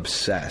became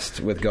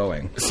obsessed with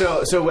going.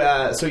 So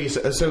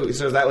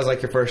that was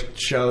like your first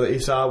show that you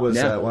saw was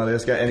one of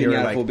those guys, and you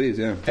were like, Full Bees,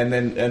 and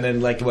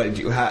then like what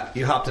you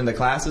hopped into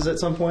classes at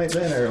some point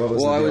then, or what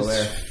was the deal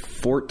there?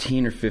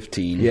 14 or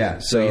 15. Yeah,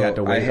 so you had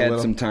to wait I had a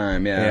some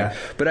time,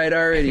 But I'd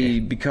already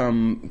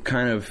become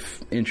kind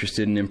of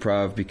interested in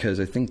improv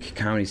because I think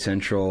Comedy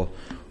Central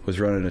was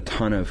running a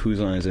ton of Whose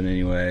Line Is It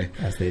Anyway?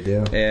 As they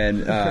do. And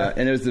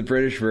it was the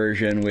British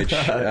version, which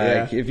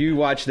if you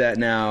watch that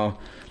now,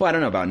 well, I don't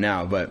know about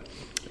now, but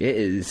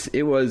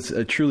it was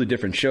a truly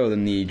different show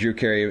than the Drew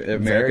Carey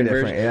American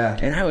version. Yeah.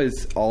 And I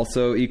was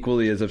also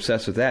equally as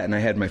obsessed with that. And I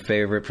had my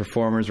favorite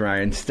performers,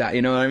 Ryan Stott.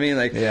 You know what I mean?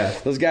 Like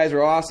those guys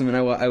were awesome, and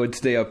I would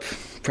stay up,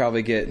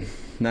 probably get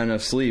not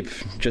enough sleep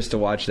just to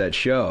watch that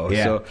show.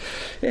 Yeah. So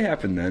it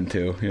happened then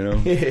too, you know,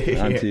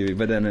 on TV.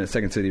 But then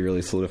Second City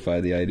really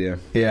solidified the idea.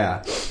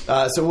 Yeah.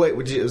 So wait,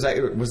 was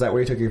that where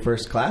you took your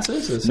first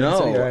classes?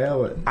 No.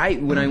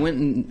 When I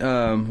went,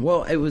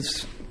 it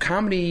was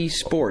Comedy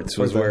Sports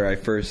was where I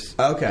first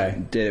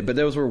did it. But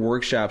those were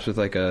workshops with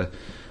like a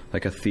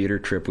theater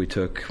trip we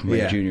took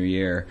my junior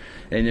year,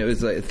 and it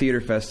was like a theater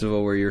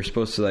festival where you were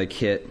supposed to like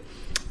hit,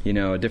 you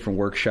know, a different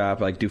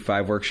workshop, like do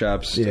 5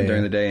 workshops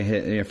during the day and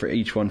hit, you know, for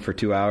each one for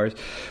 2 hours.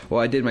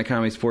 Well, I did my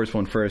Comedy Sports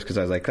one first because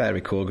I was like, that'd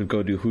be cool. Could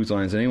go do Whose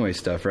Lines Anyway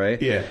stuff,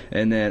 right? Yeah.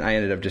 And then I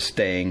ended up just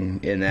staying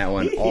in that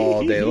one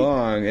all day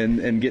long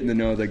and getting to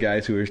know the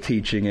guys who were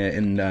teaching it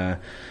and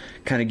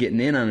kind of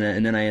getting in on it.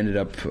 And then I ended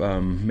up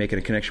making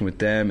a connection with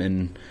them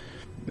and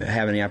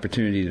having the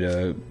opportunity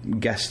to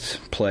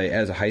guest play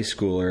as a high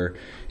schooler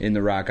in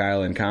the Rock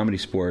Island Comedy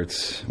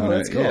Sports. Oh,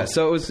 that's cool. Yeah,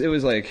 so it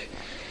was like...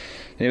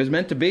 It was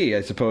meant to be,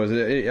 I suppose.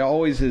 It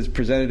always has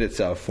presented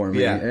itself for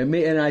me. Yeah.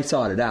 And I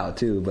sought it out,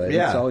 too. But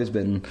it's always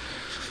been,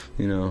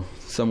 you know,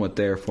 somewhat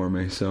there for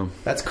me. So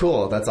that's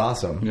cool. That's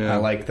awesome. Yeah. I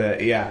like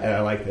that. Yeah, and I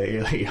like that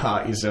you're like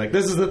hot. You're like,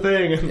 this is the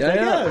thing.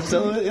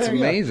 It's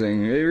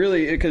amazing. It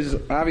really, because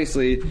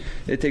obviously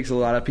it takes a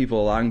lot of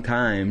people a long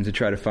time to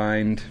try to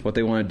find what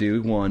they want to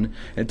do, 1.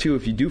 And 2,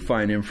 if you do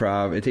find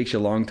improv, it takes you a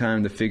long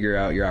time to figure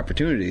out your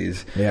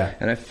opportunities. Yeah.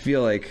 And I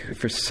feel like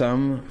for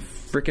some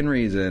freaking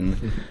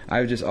reason,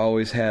 I've just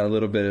always had a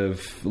little bit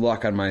of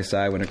luck on my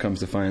side when it comes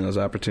to finding those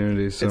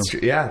opportunities. So.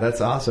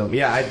 That's awesome.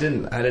 Yeah, I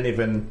feel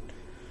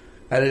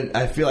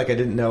like I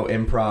didn't know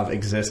improv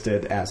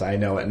existed as I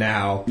know it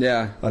now.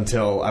 Yeah.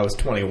 Until I was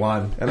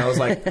 21, and I was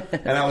like,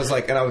 and I was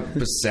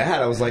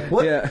sad. I was like,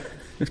 what? Yeah.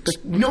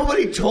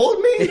 Nobody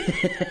told me.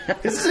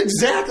 This is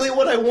exactly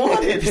what I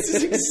wanted.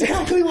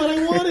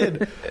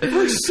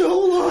 For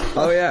so long.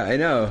 Oh yeah, I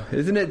know.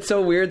 Isn't it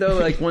so weird though?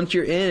 Like once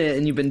you're in it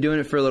and you've been doing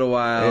it for a little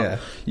while,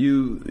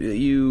 you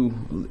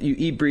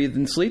eat, breathe,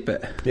 and sleep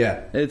it.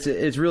 Yeah,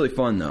 it's really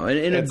fun though,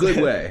 in a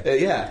good way.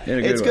 Yeah, in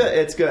a good way.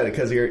 It's good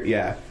because you're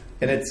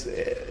And it's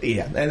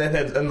and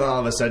then all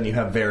of a sudden you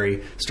have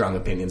very strong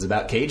opinions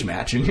about Cage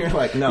Match, and you're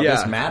like, no,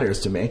 this matters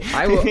to me.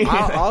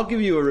 I'll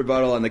give you a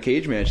rebuttal on the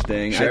Cage Match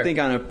thing. Sure. I think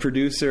on a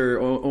producer,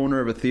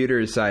 owner of a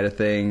theater side of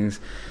things,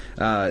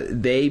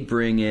 they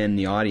bring in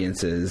the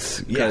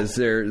audiences because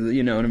they're,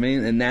 you know what I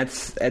mean? And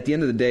that's, at the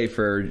end of the day,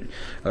 for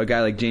a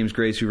guy like James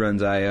Grace who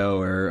runs I.O.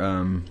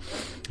 or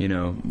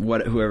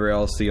whoever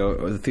else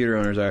the theater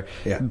owners are.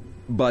 Yeah.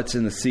 Butts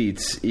in the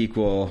seats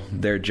equal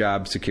their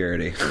job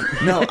security.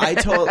 No,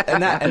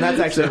 and that's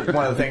actually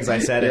one of the things I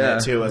said in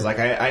it too. Was like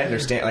I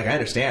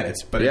understand it,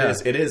 but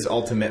it is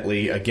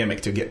ultimately a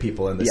gimmick to get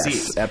people in the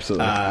seats.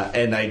 Absolutely.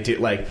 And I do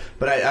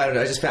but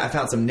I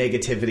found some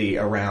negativity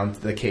around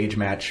the cage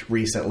match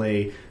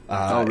recently.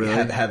 Really?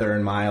 Heather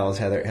and Miles,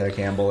 Heather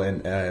Campbell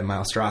and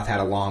Miles Stroth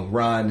had a long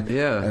run.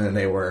 Yeah. And then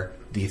they were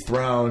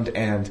dethroned,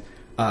 and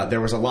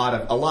there was a lot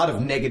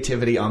of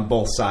negativity on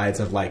both sides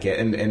of it,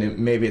 and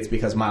maybe it's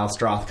because Miles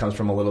Stroth comes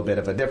from a little bit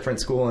of a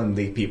different school, and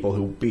the people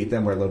who beat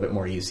them were a little bit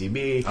more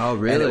UCB. Oh,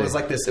 really? And it was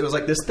like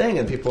this thing,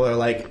 and people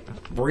are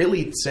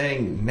really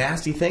saying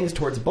nasty things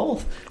towards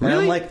both. And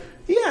Really? I'm like,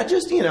 yeah,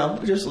 just they're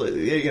not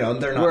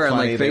Where, on,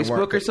 funny. They Facebook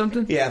weren't- or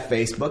something? Yeah,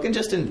 Facebook, and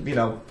just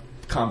in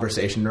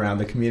conversation around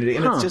the community,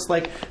 and it's just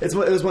it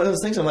was one of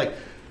those things. I'm like,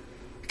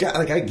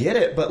 God, I get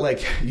it,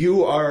 but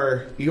you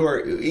are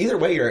either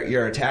way.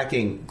 You're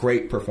attacking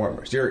great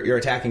performers. You're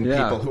attacking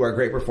people who are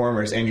great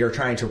performers, and you're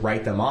trying to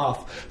write them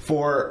off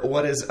for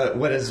what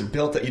is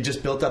built that you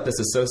just built up this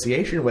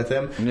association with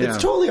them. Yeah.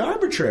 It's totally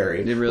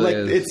arbitrary. It really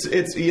is.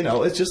 It's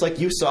it's just like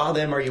you saw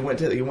them, or you went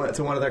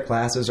to one of their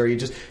classes, or you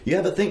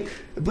have a thing,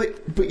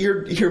 but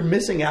you're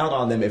missing out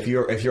on them if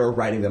you're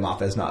writing them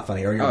off as not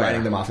funny, or you're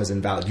writing them off as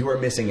invalid. You are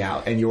missing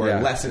out, and you are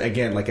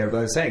again, like I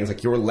was saying,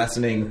 it's you're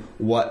lessening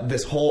what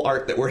this whole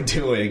art that we're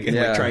doing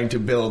and trying to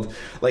build.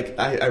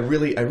 I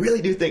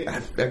really do think,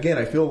 again,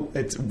 I feel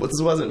this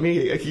wasn't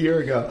me a year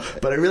ago,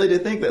 but I really do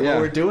think that what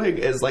we're doing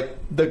is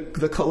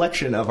the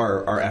collection of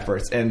our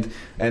efforts, and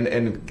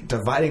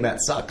dividing that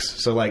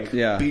sucks. So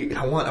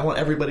I want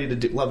everybody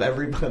to love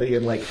everybody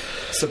and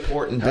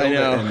support and build. I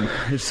know. it.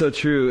 And, it's so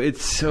true.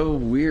 It's so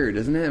weird,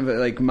 isn't it?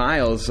 But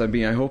Miles,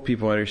 I hope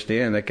people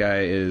understand that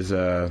guy is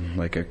a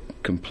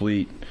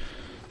complete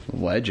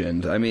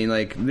legend.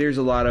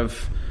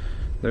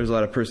 There's a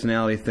lot of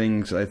personality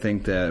things, I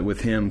think, that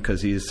with him,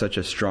 because he's such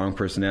a strong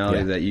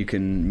personality that you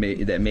can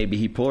that maybe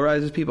he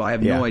polarizes people. I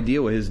have no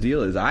idea what his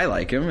deal is. I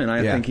like him, and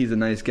I think he's a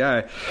nice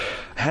guy.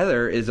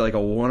 Heather is a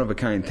one of a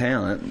kind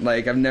talent.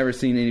 I've never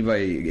seen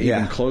anybody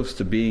even close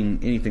to being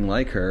anything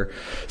like her.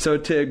 So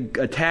to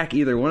attack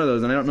either one of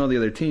those, and I don't know the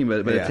other team,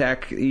 but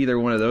attack either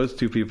one of those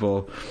two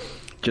people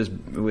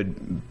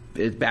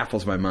it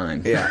baffles my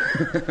mind. Yeah.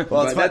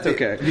 Well, it's that's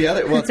okay.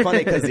 It's funny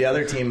because the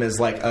other team is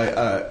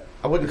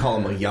I wouldn't call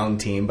them a young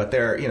team, but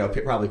they're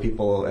probably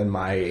people in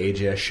my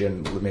age-ish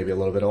and maybe a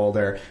little bit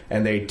older,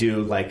 and they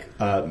do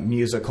a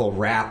musical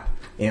rap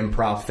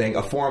improv thing,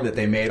 a form that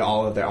they made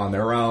on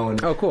their own.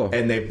 Oh, cool!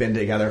 And they've been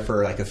together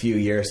for a few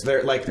years. They're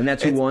and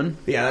that's who won.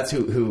 Yeah, that's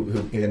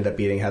who ended up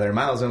beating Heather and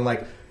Miles. And I'm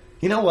like,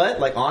 you know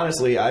what?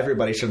 Honestly,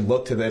 everybody should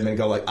look to them and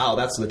go oh,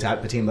 that's the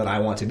type of team that I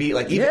want to be.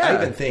 I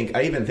even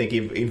think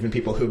even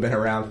people who've been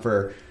around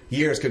for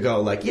years could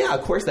go yeah,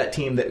 of course, that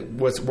team that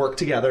worked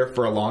together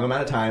for a long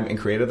amount of time and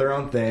created their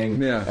own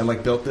thing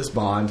and built this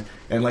bond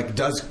and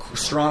does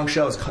strong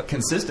shows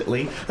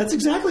consistently. That's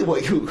exactly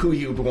who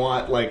you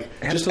want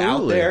just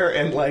out there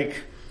and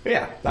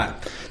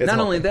not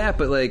only that,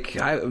 but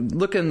I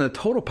look in the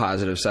total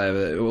positive side of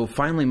it. Well,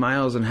 finally,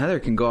 Miles and Heather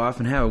can go off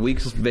and have a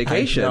week's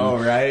vacation. I know,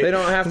 right? They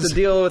don't have to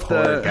deal with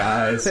poor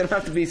guys. They don't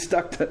have to be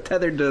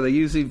tethered to the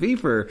UCB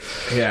for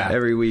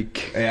every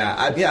week. Yeah,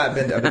 I've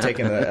been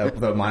taking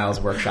the Miles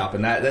workshop,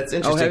 and that's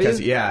interesting because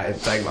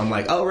it's I'm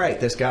oh right,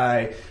 this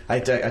guy. I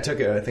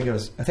took it. I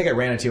think I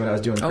ran into you when I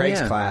was doing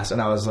Craig's class,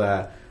 and I was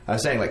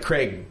saying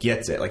Craig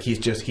gets it.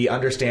 He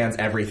understands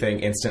everything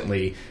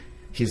instantly.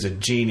 He's a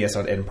genius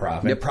on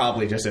improv and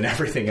probably just in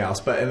everything else.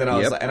 But and then I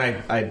was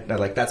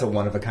I that's a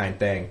one of a kind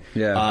thing.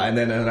 Yeah. And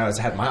then I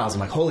had Miles. I'm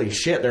like, holy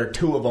shit! There are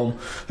two of them.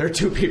 There are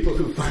two people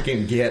who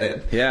fucking get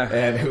it. Yeah.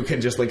 And who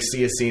can just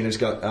see a scene and just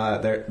go,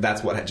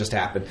 that's what had just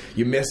happened.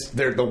 You missed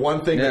the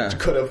one thing that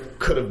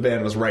could have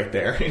been was right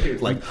there. And you're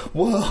like,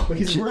 whoa,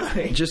 he's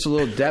right. Just a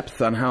little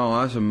depth on how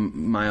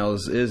awesome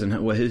Miles is and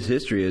what his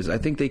history is. I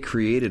think they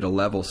created a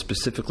level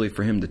specifically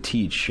for him to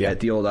teach at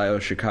the old I.O.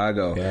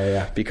 Chicago.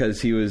 Yeah. Because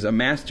he was a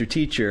master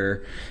teacher,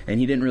 and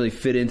he didn't really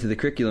fit into the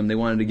curriculum. They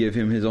wanted to give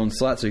him his own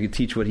slot so he could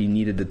teach what he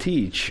needed to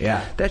teach.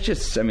 Yeah, that's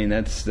just,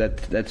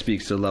 that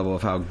speaks to the level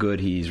of how good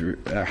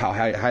how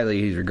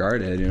highly he's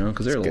regarded.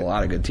 Because there are a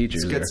lot of good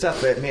teachers. It's good stuff.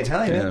 But I'm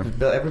telling you,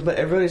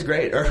 everybody's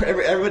great, or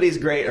everybody's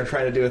great, or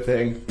trying to do a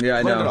thing. Yeah,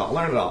 I know.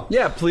 Learn it all.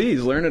 Yeah,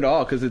 please learn it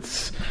all, because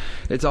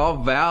it's all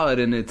valid,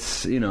 and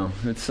it's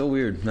it's so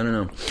weird. I don't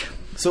know.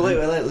 So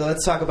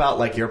let's talk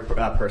about your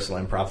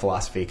personal improv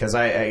philosophy, because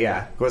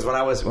because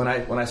when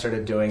I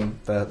started doing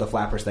the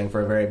Flappers thing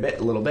for a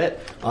little bit,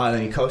 and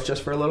then you coached us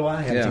for a little while.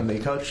 You had a team that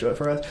you coached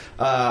for us.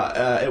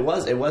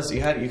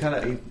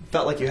 You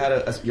felt like you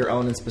had your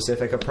own and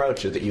specific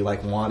approach that you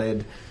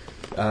wanted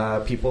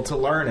people to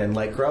learn and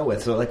grow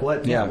with. So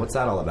what's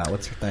that all about?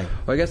 What's your thing?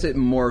 Well, I guess it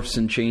morphs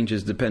and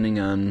changes depending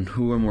on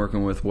who I'm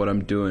working with, what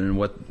I'm doing, and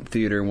what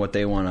theater and what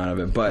they want out of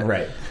it. But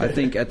I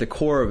think at the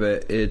core of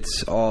it,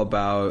 it's all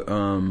about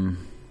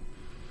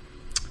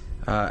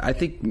I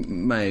think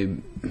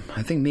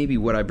maybe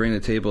what I bring to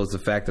the table is the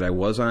fact that I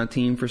was on a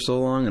team for so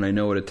long, and I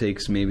know what it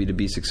takes maybe to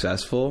be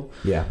successful.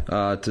 Yeah.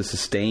 To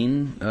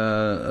sustain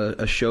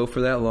a show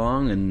for that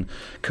long and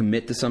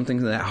commit to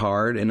something that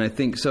hard. And I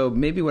think so.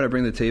 Maybe what I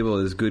bring to the table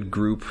is good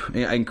group.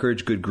 I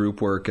encourage good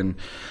group work, and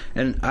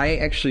I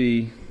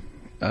actually.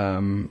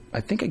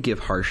 I think I give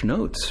harsh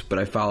notes, but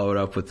I follow it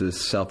up with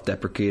this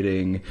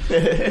self-deprecating,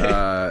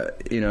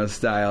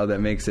 style that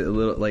makes it a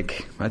little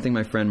like. I think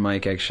my friend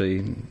Mike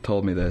actually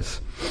told me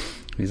this.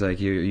 He's like,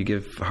 you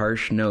give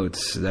harsh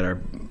notes that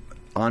are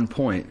on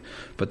point,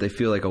 but they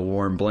feel like a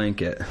warm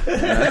blanket. So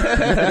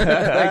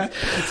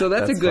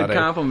that's a good funny.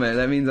 compliment.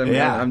 That means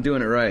I'm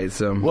doing it right.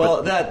 So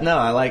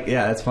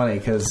that's funny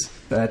because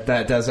that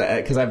does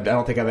because I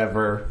don't think I've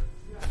ever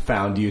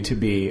found you to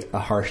be a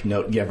harsh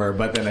note giver,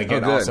 but then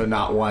again, also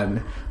not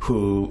one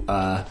who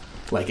I've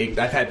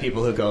had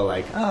people who go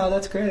like, "Oh,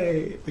 that's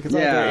great," because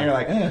and you're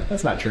like,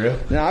 "That's not true."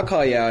 Now I'll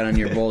call you out on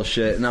your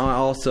bullshit, and I'll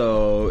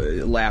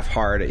also laugh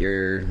hard at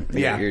your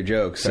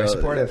jokes. Very so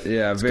supportive.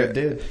 Yeah, it's good,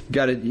 dude.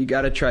 You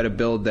got to try to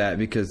build that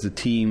because the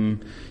team,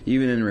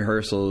 even in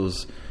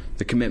rehearsals,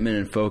 the commitment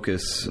and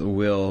focus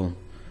will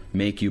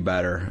make you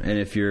better. And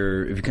if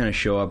you kind of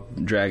show up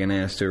dragging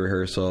ass to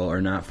rehearsal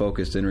or not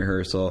focused in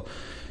rehearsal,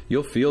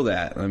 you'll feel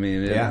that. I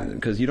mean,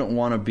 because you don't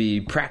want to be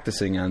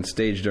practicing on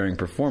stage during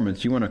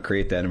performance. You want to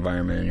create that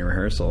environment in your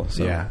rehearsal.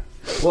 So. Yeah.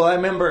 Well, I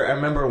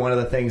remember one of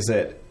the things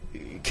that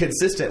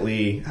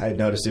consistently I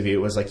noticed of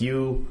you was like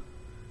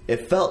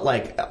it felt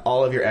like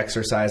all of your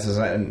exercises,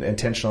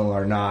 intentional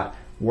or not,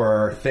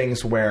 were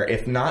things where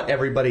if not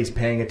everybody's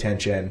paying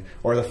attention,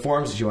 or the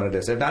forms that you want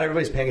to do, if not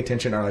everybody's paying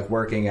attention or like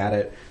working at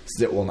it,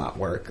 it will not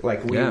work.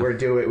 Like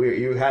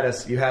you had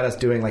us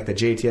doing like the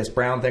JTS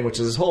Brown thing, which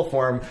is this whole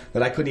form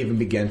that I couldn't even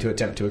begin to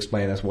attempt to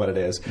explain as what it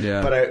is.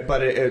 Yeah. But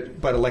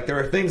like there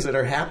are things that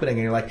are happening,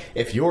 and you're like,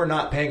 if you're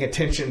not paying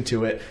attention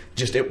to it,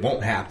 just it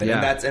won't happen.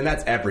 Yeah. And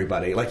that's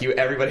everybody. Like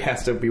everybody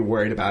has to be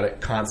worried about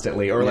it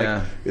constantly. Or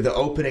like the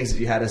openings that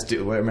you had us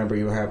do. I remember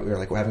we were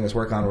like having us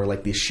work on were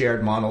like these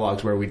shared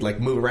monologues where we'd like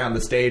move around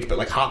the stage, but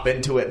like hop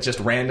into it just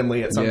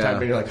randomly at some time.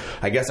 And you're like,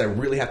 I guess I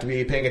really have to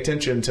be paying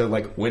attention to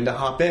like when to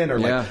hop in, or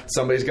like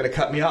somebody's going to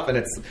cut me off.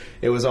 And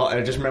it was all. And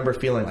I just remember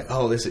feeling like,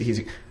 oh,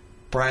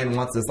 Brian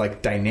wants this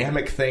like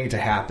dynamic thing to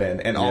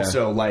happen, and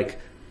also like.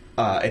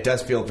 It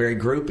does feel very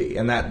groupy,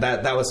 and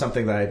that was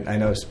something that I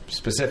noticed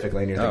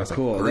specifically in your thing. Oh,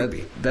 cool!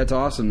 Like, that's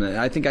awesome.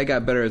 I think I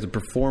got better as a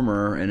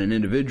performer and an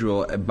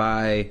individual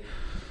by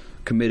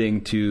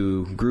committing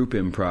to group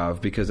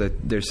improv, because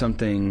there's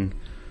something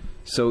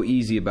so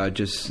easy about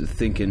just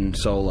thinking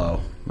solo.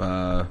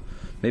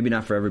 Maybe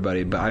not for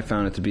everybody, but I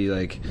found it to be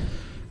like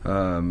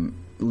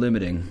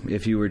limiting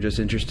if you were just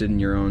interested in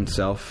your own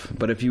self.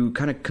 But if you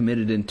kind of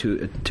committed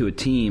into a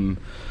team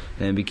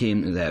and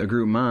became that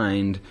group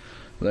mind.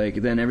 Like,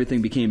 then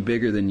everything became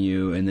bigger than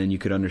you, and then you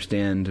could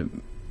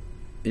understand.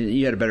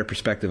 You had a better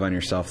perspective on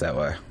yourself that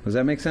way. Does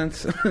that make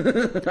sense?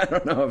 I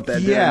don't know if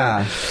that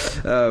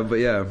did. But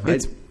yeah.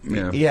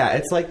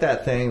 It's like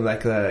that thing,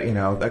 like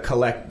a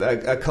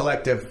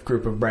collective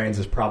group of brains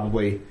is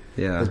probably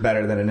is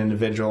better than an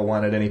individual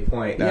one at any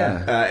point.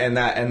 And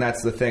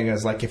that's the thing,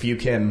 is like if you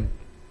can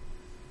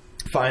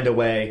find a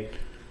way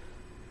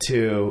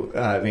to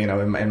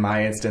in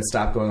my instance,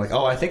 stop going like,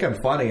 oh, I think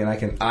I'm funny and I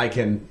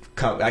can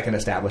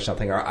establish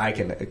something, or I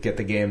can get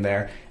the game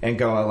there, and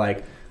go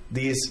like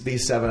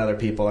these 7 other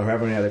people or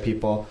however many other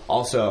people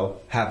also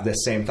have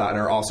this same thought and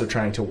are also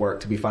trying to work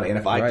to be funny. And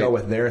if I go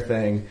with their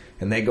thing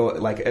and they go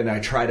like, and I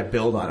try to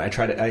build on it,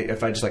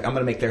 if I just like, I'm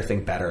going to make their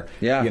thing better,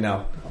 and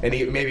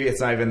maybe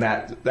it's not even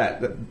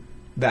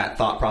that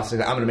thought process.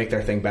 I'm going to make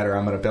their thing better.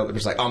 I'm going to build it.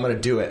 Just like, I'm going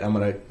to do it. I'm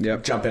going to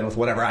jump in with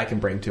whatever I can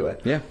bring to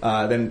it.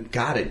 Then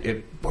God,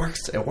 it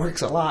works. It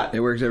works a lot. It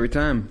works every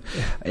time.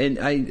 And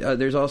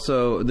there's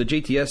also the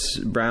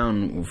JTS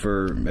Brown,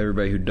 for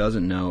everybody who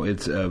doesn't know,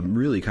 it's a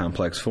really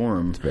complex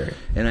form.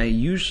 And I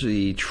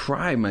usually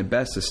try my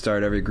best to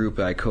start every group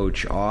that I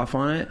coach off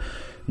on it.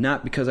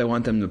 Not because I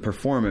want them to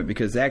perform it,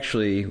 because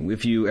actually,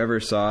 if you ever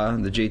saw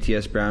the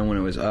JTS Brown when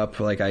it was up,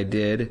 like I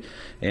did,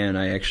 and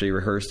I actually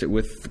rehearsed it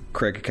with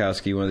Craig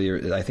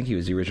Kukowski, I think he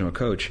was the original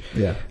coach,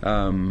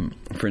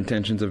 for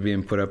intentions of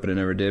being put up, but it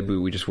never did, but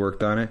we just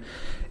worked on it.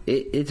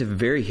 It's a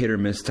very hit or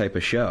miss type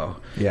of show.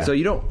 So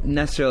you don't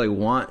necessarily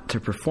want to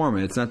perform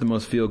it. It's not the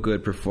most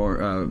feel-good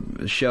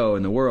show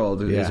in the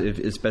world,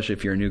 especially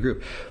if you're a new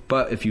group.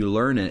 But if you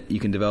learn it,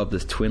 you can develop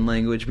this twin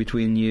language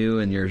between you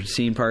and your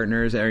scene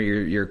partners or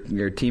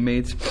your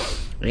teammates.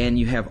 And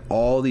you have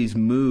all these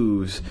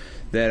moves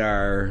that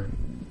are...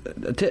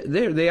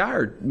 They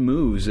are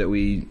moves that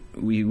we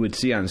would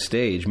see on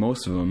stage,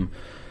 most of them.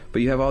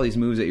 but you have all these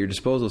moves at your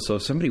disposal. So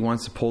if somebody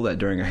wants to pull that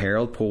during a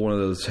herald, pull one of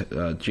those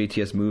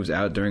JTS moves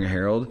out during a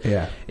herald,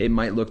 it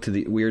might look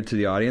weird to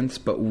the audience,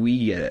 but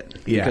we get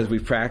it because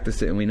we've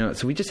practiced it and we know it.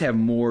 So we just have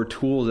more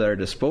tools at our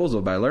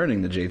disposal by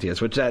learning the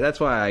JTS, which that's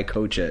why I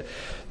coach it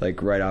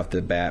like right off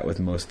the bat with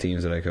most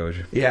teams that I coach.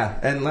 Yeah,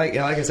 and like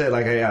I said,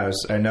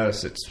 I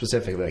noticed it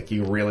specifically. Like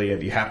you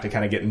have to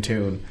kind of get in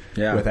tune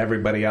with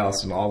everybody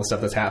else and all the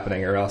stuff that's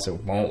happening, or else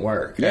it won't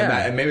work.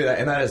 Yeah, and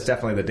that is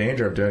definitely the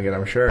danger of doing it.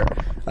 I'm sure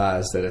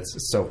is that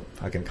it's so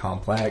fucking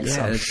complex.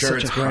 Yeah, I'm it's sure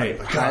such it's a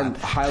great.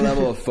 high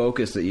level of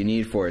focus that you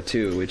need for it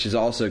too, which is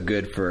also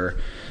good for.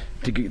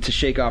 To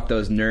shake off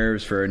those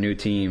nerves for a new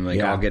team,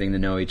 all getting to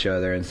know each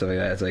other and stuff like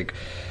that. It's like,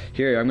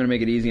 here, I'm going to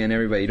make it easy on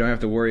everybody. You don't have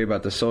to worry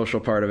about the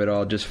social part of it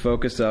all. Just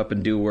focus up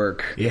and do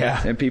work.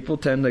 Yeah. And people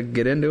tend to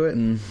get into it.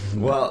 And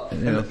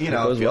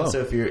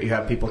if you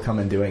have people come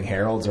in doing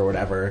heralds or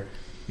whatever,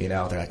 they're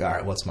like, all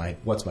right, what's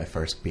my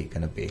first beat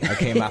going to be? I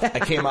came off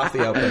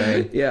the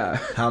opening. Yeah.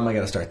 How am I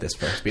going to start this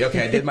first beat?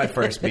 Okay, I did my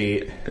first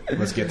beat.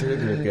 Let's get through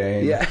the group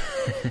game. Yeah.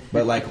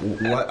 But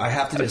what I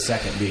have to do a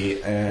second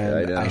beat,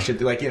 and I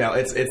should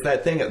it's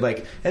that thing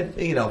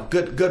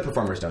good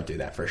performers don't do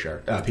that for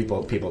sure.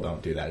 People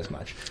don't do that as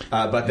much.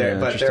 But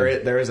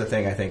there is a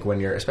thing, I think,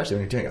 especially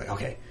when you're doing it,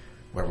 okay.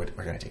 We're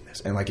going to take this,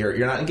 and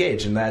you're not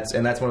engaged, and that's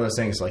one of those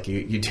things.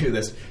 You do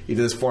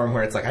this form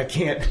where it's like I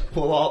can't.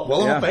 We'll all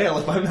fail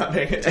if I'm not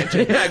paying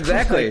attention. Yeah,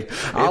 exactly.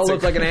 I'll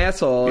look like an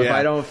asshole if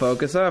I don't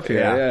focus up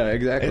here. Yeah,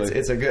 exactly.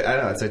 It's a good. I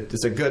don't know.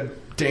 It's a good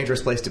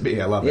dangerous place to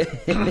be. I love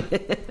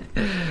it.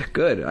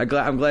 Good.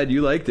 I'm glad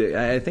you liked it.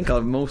 I think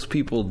most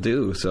people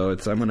do. So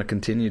I'm going to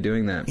continue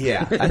doing that.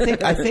 Yeah,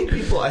 I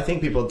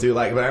think people do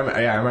like. But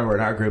I remember in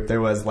our group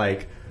there was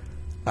I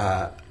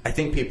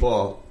think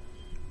people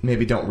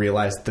maybe don't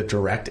realize the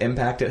direct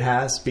impact it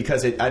has,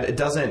 because it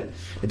doesn't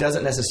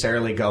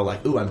necessarily go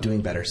ooh, I'm doing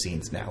better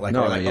scenes now.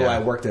 Oh, I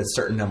worked a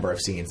certain number of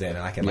scenes in, and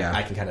I can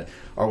kind of,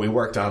 or we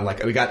worked on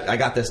I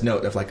got this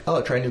note of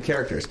oh, try new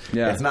characters.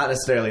 Yeah. It's not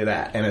necessarily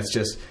that, and it's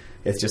just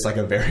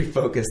a very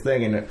focused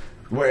thing, and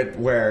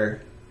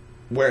where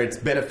it's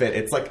benefit,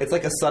 it's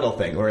like a subtle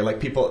thing, or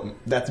people,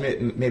 that's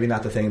maybe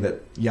not the thing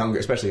that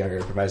especially younger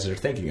improvisers are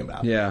thinking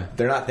about. Yeah,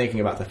 they're not thinking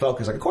about the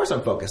focus. Of course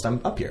I'm focused. I'm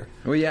up here.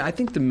 Well, yeah, I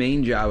think the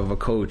main job of a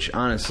coach,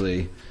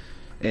 honestly,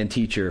 and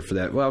teacher for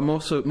that. Well,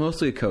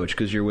 mostly a coach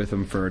because you're with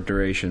them for a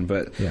duration.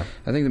 But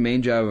I think the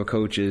main job of a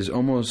coach is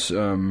almost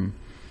to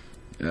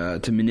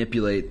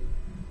manipulate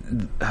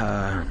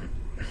the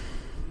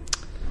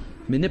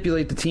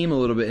team a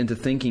little bit into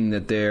thinking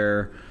that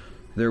they're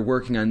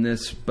working on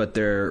this, but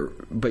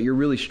you're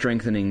really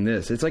strengthening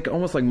this. It's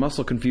almost like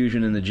muscle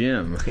confusion in the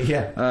gym.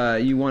 Yeah.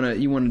 You want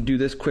to do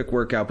this quick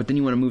workout, but then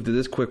you want to move to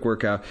this quick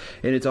workout,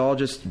 and it's all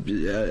just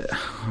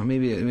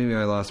maybe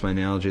I lost my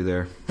analogy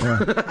there.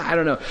 I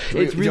don't know.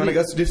 It's do you want to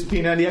go do some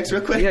P90X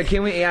real quick? Yeah,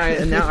 can we?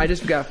 Yeah. Now I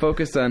just got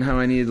focused on how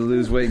I needed to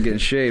lose weight and get in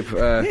shape.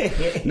 That's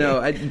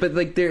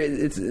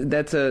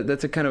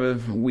a kind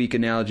of a weak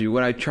analogy.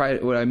 What I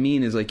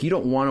mean is you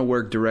don't want to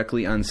work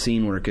directly on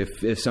scene work.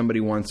 If somebody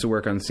wants to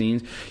work on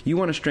scenes, you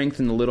want to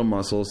strengthen the little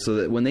muscles so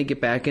that when they get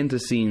back into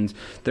scenes,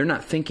 they're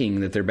not thinking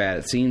that they're bad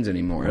at scenes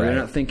anymore. Right. They're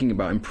not thinking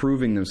about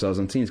improving themselves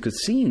on scenes,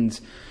 because scenes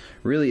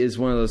really is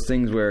one of those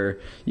things where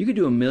you could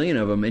do 1 million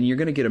of them and you're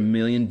going to get 1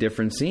 million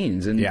different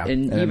scenes, and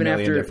even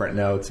after different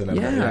notes and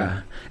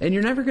and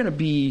you're never going to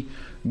be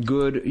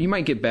good. You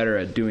might get better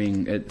at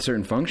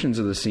certain functions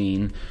of the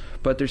scene,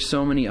 but there's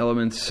so many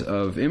elements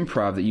of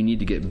improv that you need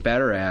to get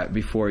better at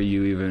before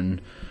you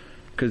even,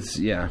 because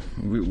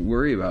we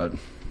worry about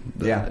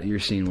your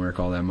scene work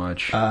all that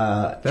much.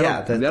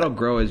 That'll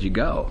grow as you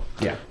go.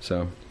 Yeah.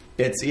 So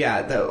it's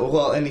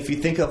and if you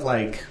think of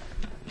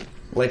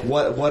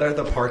what are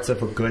the parts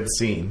of a good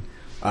scene?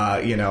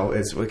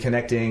 Is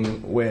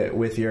connecting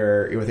with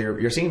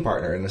your scene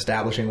partner and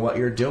establishing what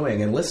you're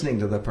doing and listening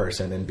to the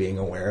person and being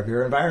aware of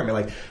your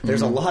environment.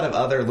 There's a lot of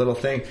other little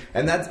things,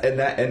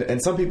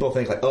 and some people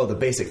think the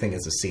basic thing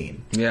is a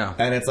scene. Yeah,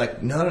 and it's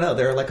no.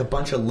 There are a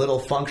bunch of little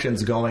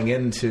functions going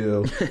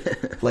into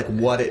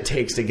what it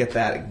takes to get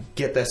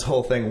this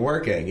whole thing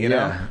working.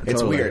 It's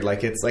totally weird.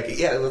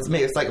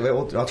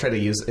 I'll try to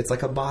use it's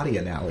like a body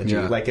analogy.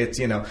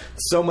 Yeah.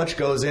 So much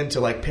goes into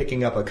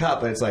picking up a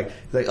cup, and it's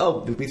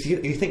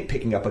you think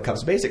picking up a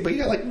cup's basic, but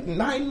you got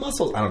 9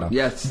 muscles. I don't know.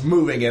 Yes,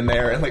 moving in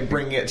there and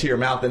bringing it to your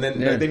mouth, and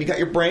then you got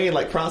your brain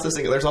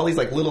processing it. There's all these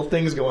little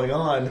things going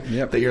on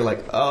that you're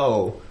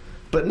oh.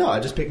 But no,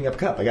 just picking up a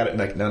cup. I got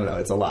it. No,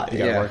 it's a lot. You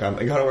got to work on.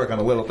 You got to work on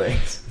the little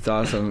things. It's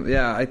awesome.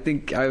 Yeah, I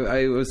think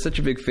I was such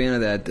a big fan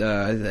of that.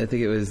 I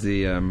think it was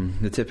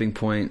the Tipping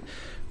Point,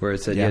 where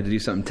it said you had to do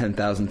something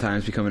 10,000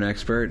 times to become an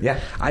expert. Yeah,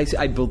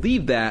 I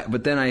believe that,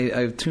 but then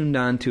I've tuned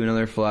on to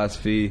another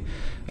philosophy.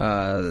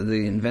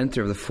 The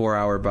inventor of the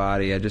 4-hour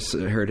body. I just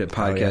heard a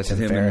podcast with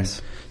him. Ferriss.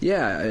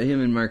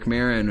 Him and Mark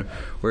Maron,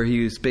 where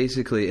he was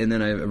basically, and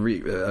then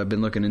I've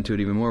been looking into it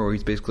even more, where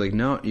he's basically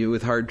no,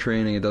 with hard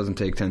training, it doesn't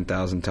take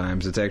 10,000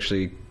 times. It's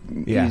actually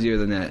easier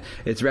than that.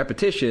 It's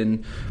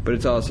repetition, but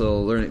it's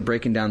also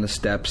breaking down the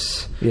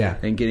steps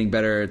and getting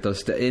better at those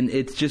steps. And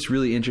it's just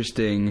really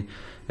interesting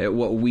at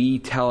what we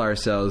tell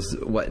ourselves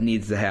what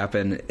needs to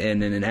happen,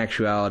 and in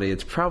actuality,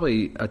 it's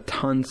probably a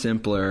ton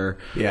simpler.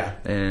 Yeah.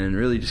 And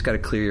really just got to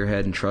clear your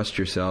head and trust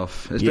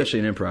yourself, especially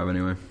in improv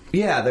anyway.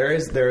 Yeah, there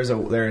is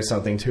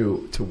something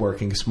to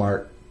working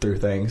smart through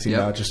things, you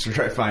know, just to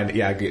try to find,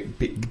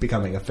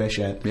 becoming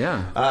efficient.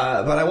 Yeah.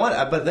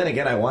 But then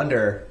again, I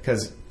wonder,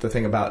 because the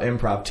thing about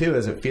improv too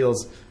is it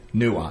feels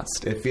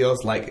nuanced. It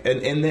feels like,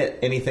 in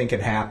that anything can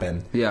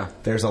happen. Yeah.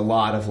 There's a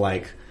lot of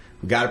like,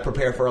 we got to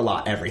prepare for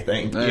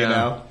everything, you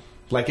know?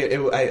 Like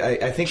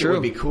I think True. it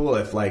would be cool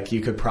if like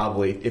you could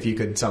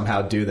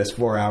somehow do this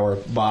 4-hour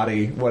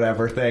body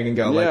whatever thing and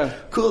go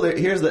like, cool.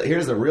 Here's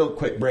the real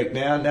quick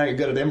breakdown. Now you're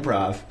good at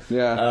improv.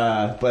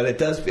 Yeah. But it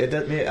does. I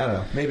don't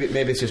know. Maybe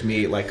it's just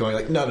me like going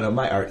like, no.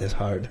 My art is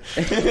hard.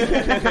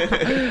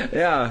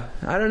 Yeah.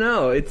 I don't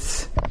know.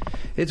 It's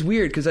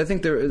weird because I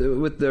think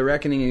with the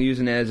Reckoning and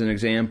using it as an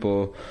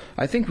example,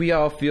 I think we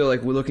all feel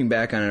like we're looking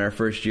back on it our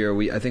first year.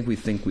 We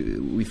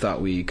thought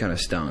we kind of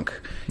stunk,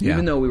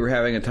 even though we were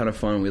having a ton of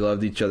fun. We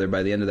loved each other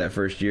by the end of that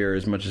first year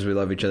as much as we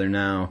love each other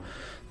now.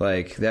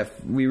 Like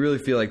that, we really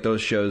feel like those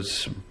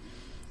shows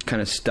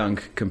kind of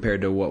stunk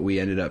compared to what we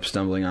ended up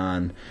stumbling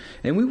on.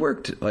 And we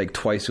worked like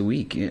twice a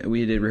week.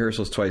 We did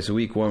rehearsals twice a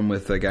week. One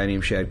with a guy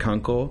named Shad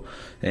Kunkel,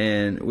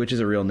 which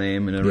is a real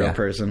name and a real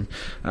person,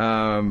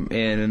 and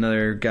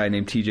another guy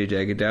named TJ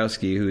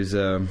Jagodowski, who's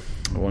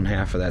one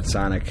half of that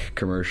Sonic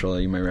commercial.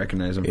 You might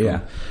recognize him from. Yeah.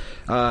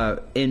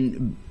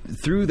 And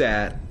through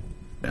that,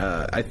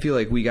 I feel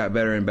like we got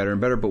better and better and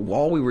better, but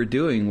all we were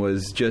doing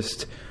was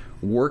just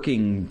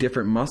working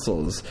different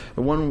muscles.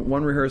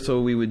 One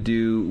rehearsal we would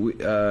do,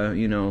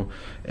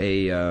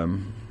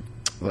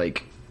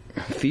 like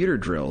theater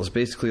drills,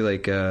 basically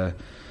like trying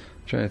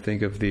to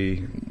think of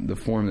the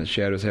form that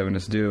Shad was having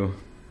us do.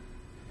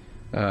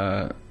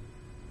 I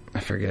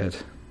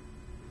forget.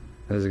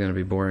 This is going to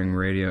be boring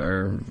radio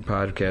or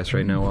podcast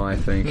right now while I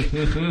think.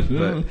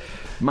 But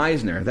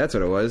Meisner, that's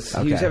what it was.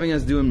 Okay. He was having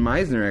us doing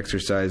Meisner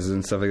exercises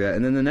and stuff like that.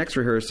 And then the next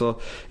rehearsal,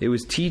 it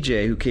was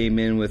TJ who came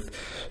in with,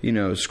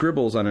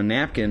 scribbles on a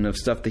napkin of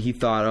stuff that he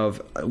thought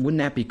of, wouldn't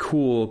that be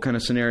cool kind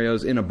of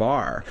scenarios in a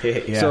bar.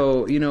 Yeah.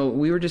 So,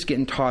 we were just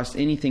getting tossed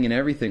anything and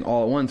everything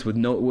all at once with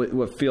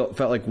what felt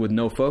like with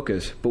no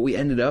focus. But we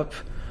ended up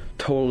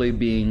totally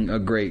being a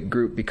great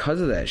group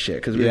because of that shit,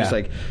 because we were just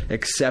like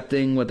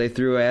accepting what they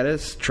threw at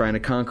us, trying to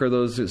conquer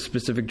those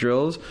specific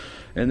drills,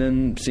 and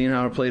then seeing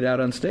how it played out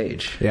on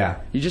stage.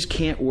 You just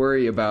can't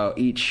worry about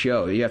each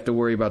show. You have to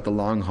worry about the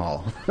long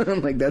haul.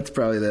 Like that's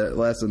probably the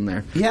lesson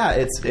there.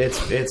 It's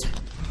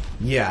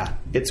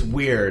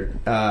weird.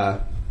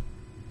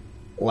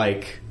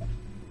 Like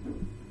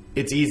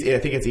it's easy. I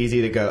think it's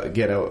easy to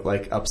get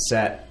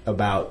upset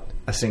about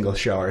a single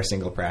show or a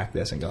single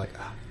practice and go like,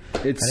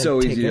 it's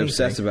so easy to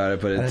obsess about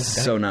it, but it's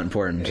so not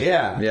important.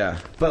 Yeah.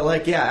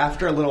 But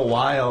after a little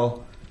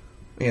while,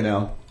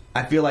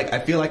 I feel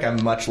like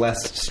I'm much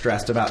less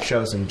stressed about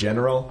shows in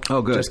general.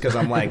 Oh, good. Just because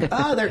I'm like,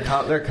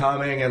 they're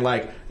coming, and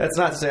like that's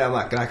not to say I'm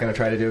not going to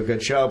try to do a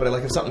good show, but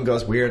like if something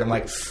goes weird, I'm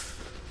like,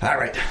 all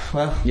right,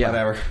 well,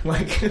 whatever.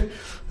 Like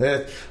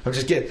I'm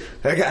just kidding.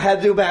 I had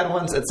to do bad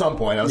ones at some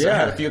point. I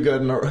had a few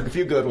good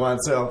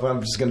ones, so I'm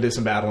just going to do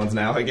some bad ones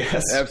now, I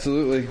guess.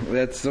 Absolutely,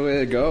 that's the way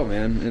to go,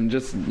 man. And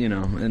just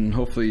and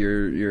hopefully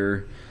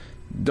you're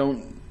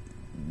don't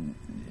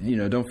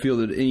feel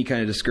that any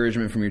kind of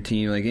discouragement from your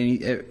team. Like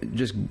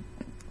just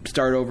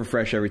start over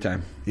fresh every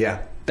time.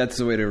 Yeah, that's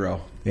the way to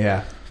roll.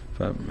 Yeah.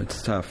 But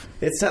it's tough.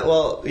 Like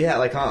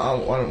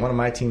on one of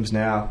my teams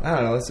now, I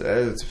don't know,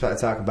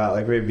 let's talk about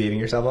like maybe beating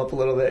yourself up a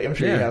little bit. I'm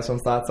sure you have some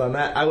thoughts on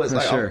that. I was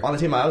on the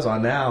team I was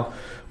on now,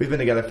 we've been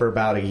together for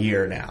about a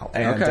year now.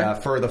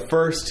 And for the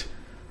first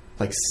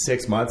like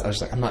 6 months, I was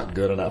just like, I'm not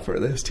good enough for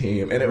this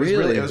team. And it was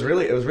really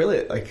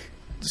like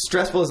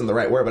stressful isn't the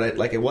right word,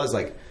 but it was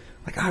like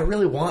I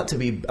really want to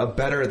be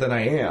better than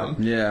I am.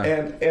 Yeah.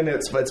 And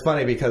it's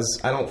funny because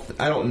I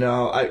don't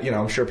know.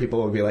 I'm sure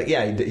people would be like,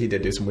 yeah, he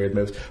did do some weird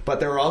moves. But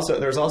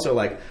there's also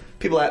like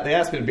people they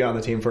asked me to be on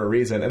the team for a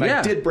reason, and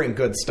I did bring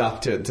good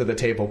stuff to the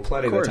table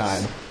plenty of the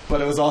time.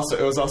 But it was also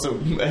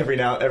every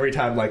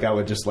time like I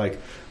would just like,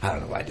 I don't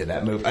know why I did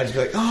that move. I'd just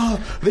be like,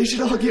 oh, they should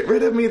all get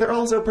rid of me. They're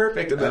all so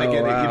perfect. And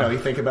then you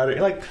think about it,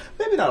 you're like,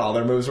 maybe not all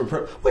their moves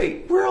were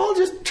wait, we're all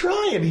just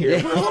trying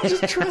here. We're all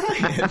just trying.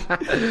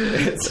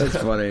 That's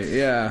funny.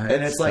 Yeah.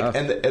 And it's like,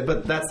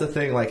 but that's the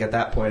thing. Like at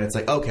that point, it's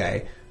like,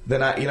 okay, then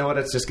what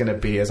it's just going to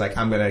be is like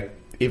I'm going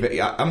to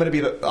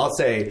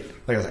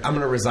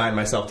resign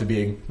myself to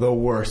being the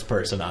worst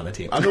person on the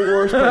team. I'm the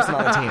worst person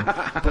on the team.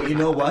 But you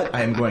know what?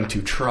 I am going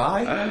to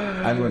try.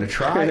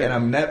 And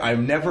I'm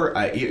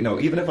never,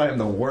 even if I am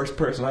the worst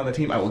person on the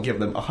team, I will give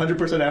them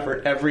 100%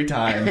 effort every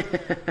time.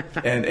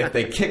 And if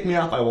they kick me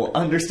off, I will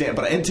understand.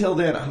 But until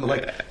then, I'm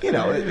like,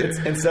 it's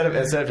instead of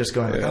just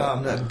going like, oh,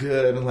 I'm not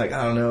good. I'm like,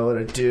 I don't know what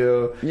to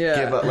do.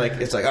 Yeah. Give up. Like,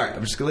 it's like, all right,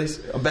 I'm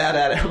bad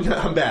at it.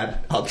 I'm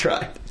bad. I'll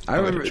try. I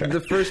remember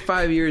the first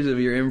 5 years of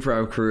your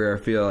improv career, I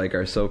feel like,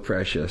 are so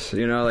precious.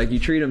 You know, like you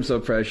treat them so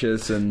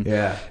precious, and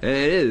Yeah. and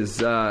it is.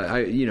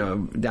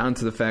 Down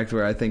to the fact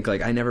where I think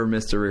like I never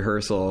missed a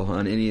rehearsal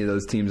on any of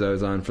those teams I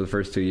was on for the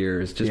first 2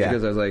 years, just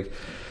because I was like.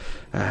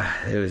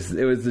 It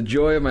was the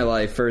joy of my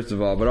life, first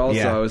of all, but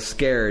also I was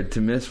scared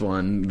to miss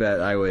one, that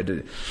I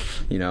would,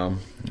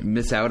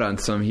 miss out on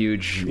some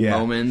huge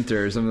moment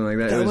or something like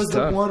that. That it was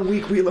tough. the 1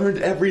 week we learned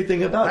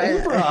everything about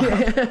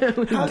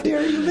improv. How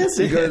dare you miss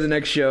You it? go to the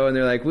next show and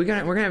they're like, we're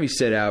gonna have you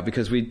sit out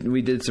because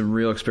we did some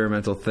real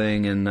experimental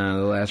thing in the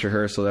last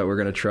rehearsal that we're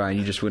gonna try, and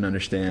you just wouldn't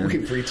understand.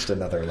 We've reached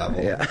another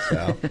level. Yeah.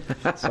 So,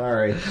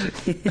 sorry.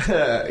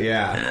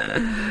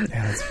 Yeah,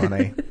 that's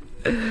funny.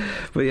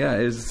 But yeah,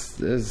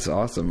 it's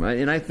awesome,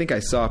 and I think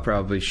I saw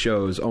probably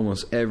shows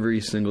almost every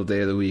single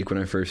day of the week when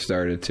I first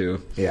started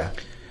too. Yeah.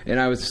 And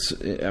I was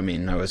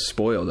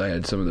spoiled. I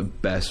had some of the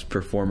best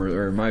performers,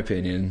 or in my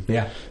opinion,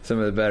 some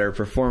of the better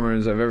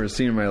performers I've ever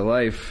seen in my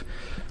life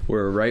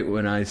were right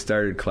when I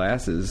started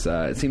classes.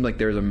 It seemed like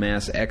there was a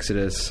mass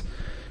exodus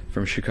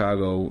from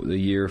Chicago the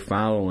year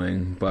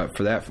following, but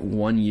for that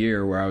 1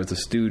 year where I was a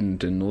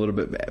student and a little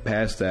bit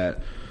past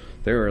that,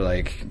 there were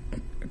like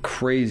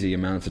crazy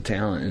amounts of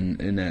talent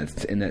in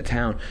that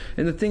town.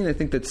 And the thing I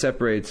think that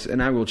separates,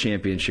 and I will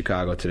champion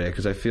Chicago today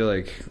because I feel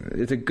like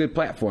it's a good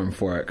platform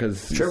for it,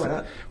 because Sure, why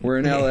not? we're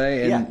in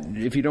LA, and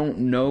if you don't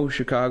know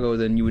Chicago,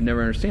 then you would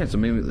never understand. So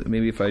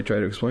maybe if I try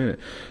to explain it,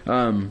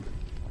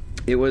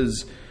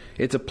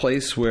 it's a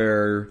place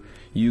where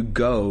you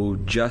go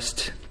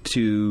just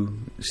to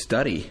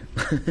study.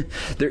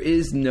 There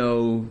is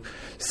no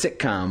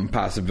sitcom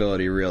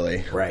possibility,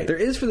 really. Right. There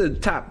is for the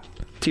top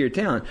tier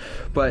talent,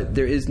 but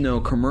there is no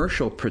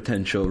commercial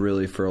potential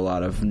really for a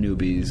lot of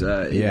newbies.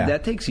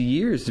 That takes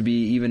years to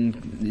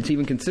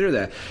even consider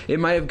that. It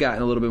might have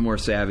gotten a little bit more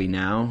savvy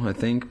now, I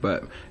think,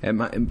 but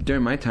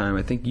during my time,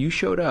 I think you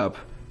showed up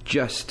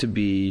just to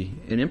be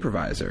an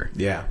improviser.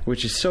 Yeah.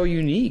 Which is so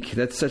unique.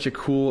 That's such a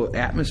cool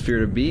atmosphere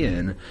to be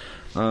in.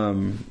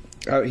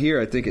 Out here,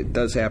 I think it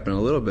does happen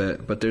a little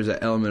bit, but there's an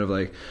element of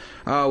like,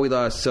 oh, we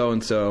lost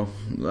so-and-so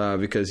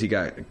because he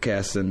got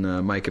cast in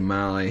Mike and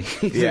Molly.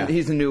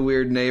 He's a new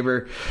weird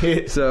neighbor.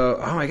 So,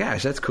 oh my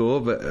gosh, that's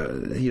cool,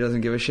 but he doesn't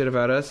give a shit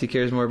about us. He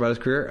cares more about his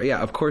career. Yeah,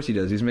 of course he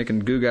does. He's making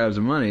goo gobs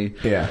of money.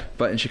 Yeah.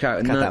 But in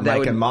Chicago... Got that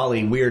Mike and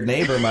Molly weird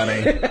neighbor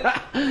money.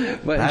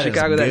 But in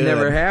Chicago, that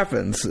never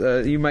happens.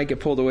 You might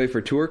get pulled away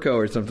for Tourco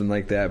or something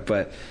like that,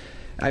 but...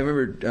 I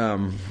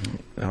remember,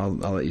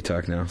 I'll let you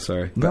talk now,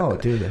 sorry. No,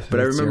 do this.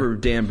 But I remember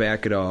Dan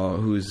Backadall,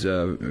 who's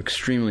an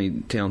extremely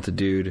talented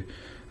dude,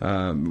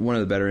 one of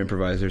the better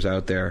improvisers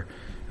out there.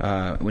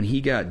 When he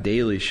got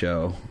Daily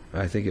Show,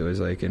 I think it was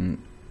like in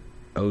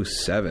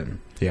 2007.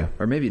 Yeah.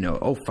 Or maybe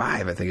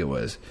 2005, I think it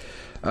was.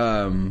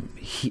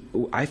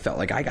 I felt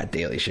like I got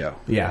Daily Show.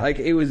 Yeah. Like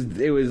it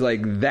was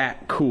like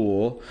that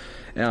cool.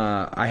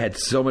 I had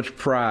so much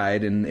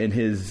pride in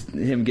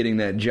him getting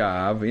that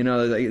job,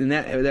 and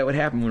that would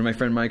happen when my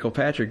friend Michael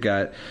Patrick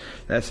got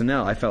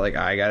SNL. I felt like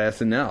I got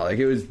SNL, like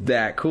it was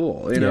that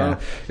cool, know.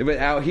 But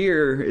out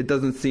here, it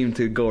doesn't seem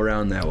to go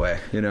around that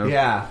way,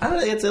 Yeah, I don't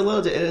know,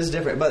 it is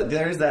different, but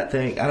there's that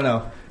thing. I don't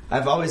know.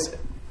 I've always,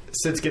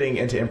 since getting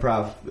into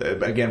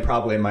improv, again,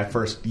 probably in my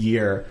first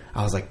year,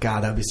 I was like,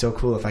 God, that'd be so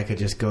cool if I could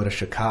just go to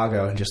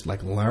Chicago and just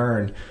like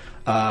learn.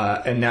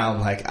 And now I'm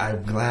like,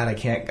 I'm glad I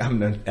can't come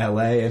to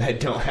LA and I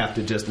don't have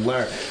to just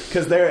learn,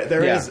 because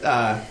there is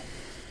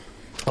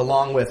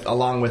along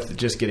with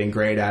just getting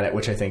great at it,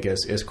 which I think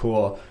is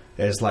cool,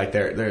 is like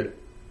there.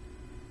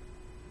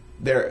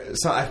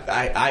 So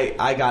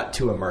I got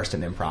too immersed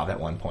in improv at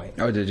one point.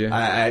 Oh, did you?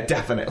 I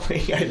definitely.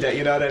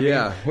 You know what I mean?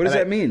 Yeah. What does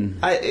that mean?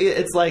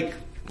 It's like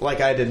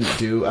I didn't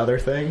do other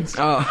things.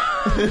 Oh.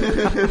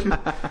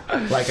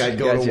 Like I'd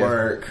go to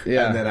work,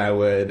 and then I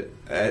would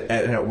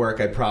at work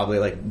I'd probably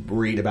like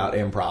read about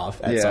improv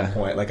at some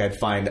point. Like I'd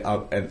find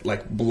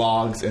like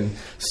blogs and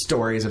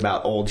stories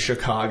about old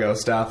Chicago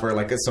stuff, or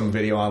like some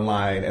video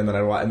online, and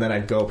then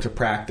I'd go to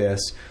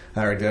practice,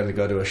 or I'd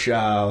go to a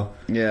show,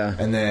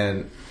 and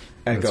then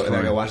I'd go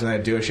watch, and then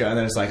I'd do a show, and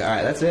then it's like, all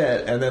right, that's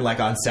it. And then like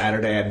on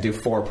Saturday I'd do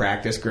 4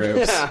 practice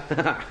groups,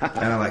 and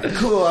I'm like,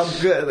 cool, I'm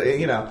good,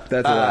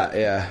 That's a lot,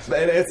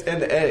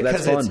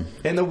 That's fun.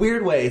 In the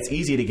weird way, it's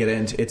easy to get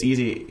into.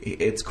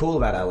 It's cool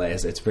about LA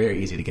is it's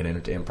very easy to get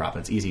into improv.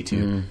 It's easy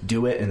to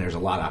do it, and there's a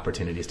lot of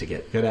opportunities to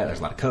get good at. There's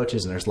a lot of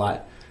coaches, and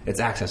it's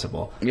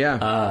accessible.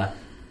 Yeah.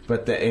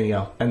 But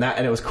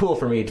and it was cool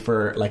for me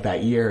for like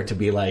that year to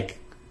be like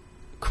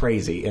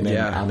crazy and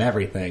on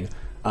everything.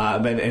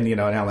 And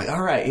I'm like,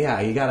 all right, you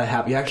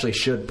actually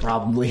should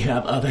probably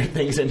have other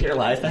things in your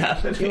life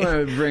happening. You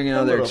want to bring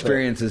other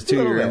experiences to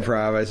your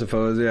improv, I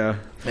suppose, yeah.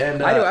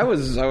 And I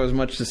was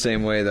much the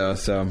same way though.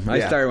 So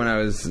I started when I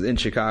was in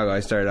Chicago. I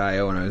started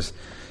IO when I was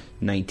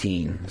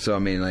 19. So I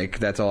mean, like,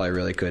 that's all I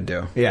really could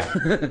do. Yeah.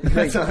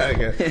 That's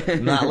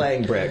not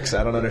laying bricks.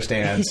 I don't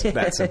understand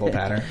that simple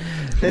pattern.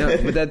 No,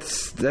 but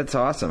that's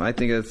awesome. I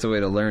think that's the way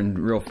to learn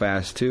real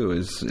fast too.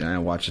 Is I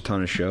watch a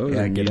ton of shows,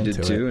 and you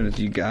did too, and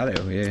you got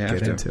to. You have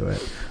get to. into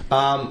it.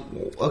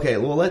 Okay,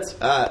 well, let's.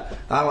 I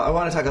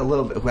want to talk a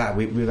little bit. Wow,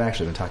 we've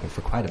actually been talking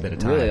for quite a bit of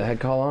time. Really,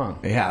 how long?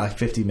 Yeah, like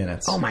 50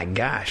 minutes. Oh my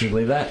gosh! Can you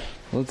believe that?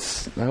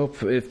 I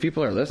hope if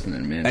people are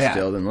listening, man,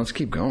 still, then let's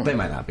keep going. They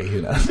might not be.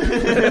 Who knows?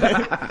 But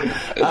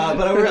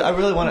I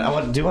really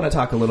want to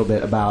talk a little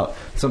bit about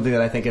something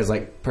that I think is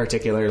like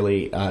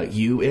particularly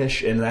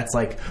you-ish, and that's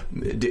like,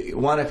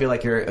 one, I feel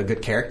like you're a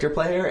good character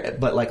player,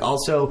 but like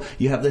also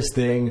you have this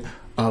thing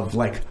of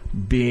like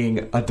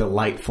being a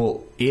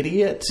delightful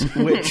idiot,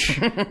 which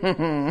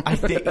I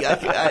think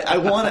I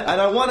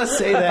want to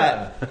say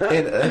that,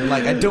 and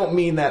like I don't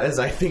mean that as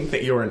I think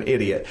that you're an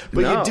idiot,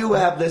 but you do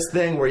have this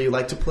thing where you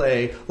like to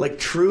play like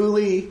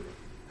truly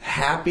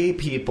happy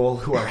people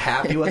who are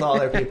happy with all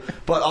their people,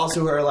 but also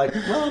who are like,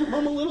 well,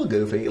 I'm a little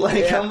goofy.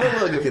 Like, I'm a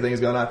little goofy things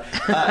going on.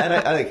 And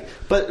I think,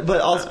 but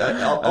also,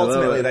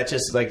 ultimately, that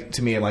just like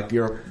to me, like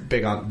you're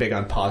big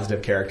on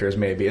positive characters.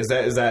 Maybe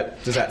does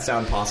that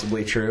sound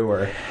possibly true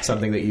or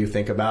something that you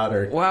think about?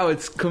 Or wow,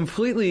 it's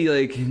completely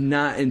like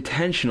not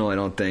intentional. I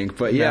don't think,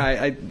 but yeah,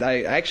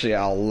 I actually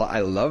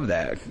I love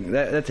that.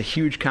 That's a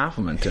huge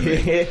compliment to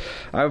me.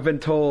 I've been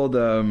told.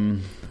 I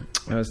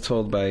was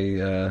told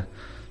by.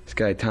 This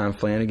guy Tom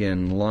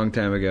Flanagan a long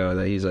time ago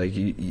that he's like,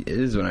 this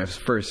is when I was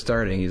first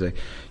starting, he's like,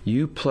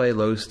 you play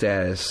low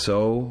status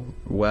so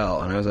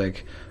well, and I was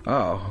like,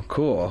 oh,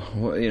 cool.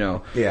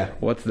 Well,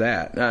 what's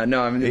that?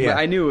 No, I mean,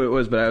 I knew it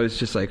was, but I was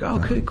just like, oh,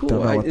 okay,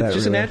 cool. It's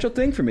just a natural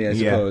thing for me, I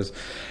suppose.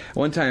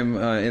 One time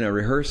in a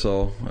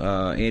rehearsal,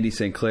 Andy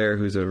St. Clair,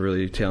 who's a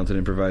really talented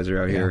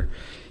improviser out here,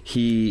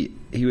 he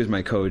was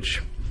my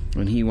coach.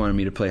 And he wanted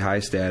me to play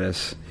high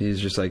status. He's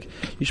just like,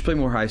 you should play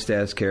more high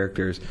status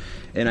characters.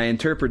 And I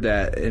interpret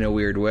that in a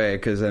weird way,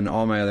 because then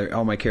all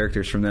my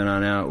characters from then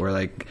on out were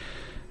like,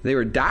 they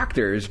were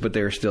doctors, but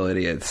they were still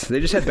idiots. They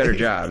just had better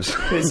jobs.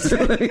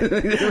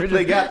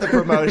 They got the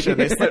promotion.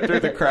 They slipped through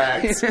the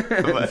cracks.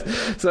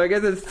 So I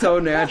guess it's so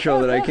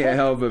natural that I can't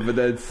help it. But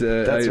that's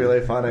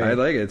really funny. I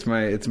like it.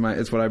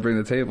 It's what I bring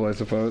to the table, I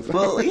suppose.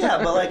 Well,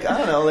 yeah, but like I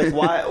don't know, like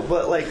why,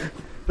 but like.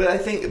 But I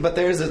think,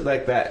 there's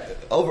like that.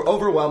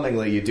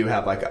 Overwhelmingly, you do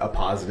have like a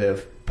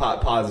positive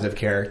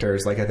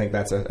characters. Like I think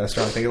that's a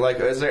strong thing. Like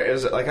is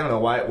it like I don't know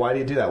why do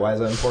you do that? Why is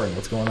that important?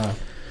 What's going on?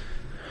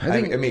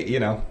 I mean,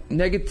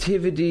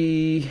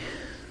 negativity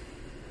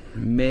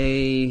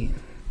may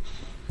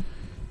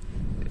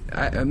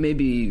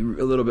be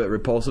a little bit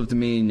repulsive to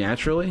me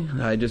naturally.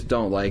 I just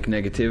don't like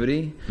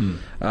negativity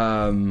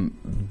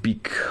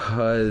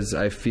because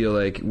I feel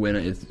like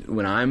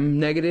when I'm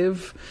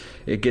negative,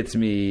 it gets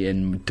me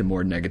into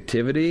more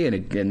negativity,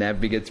 and that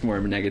begets more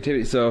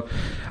negativity. So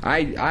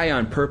I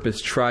on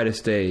purpose try to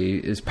stay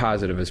as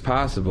positive as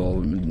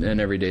possible in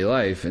everyday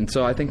life. And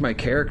so I think my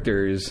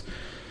characters,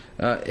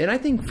 and I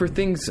think for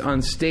things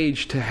on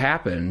stage to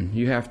happen,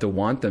 you have to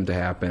want them to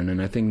happen.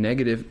 And I think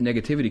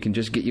negativity can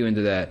just get you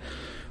into that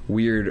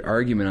weird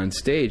argument on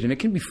stage, and it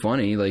can be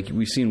funny. Like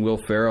we've seen Will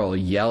Ferrell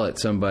yell at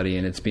somebody,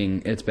 and it's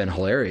been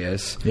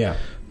hilarious. Yeah.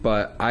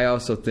 But I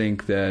also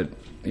think that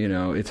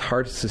it's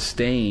hard to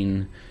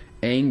sustain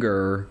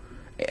anger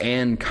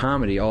and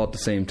comedy all at the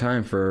same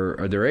time for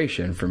a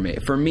duration. For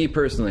me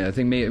personally, I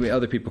think maybe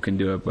other people can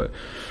do it, but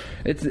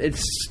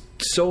it's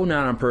so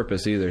not on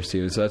purpose either,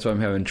 Steve. So that's why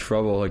I'm having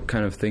trouble like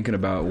kind of thinking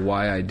about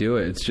why I do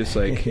it. It's just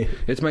like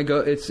it's my go.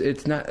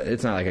 It's not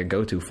like a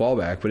go-to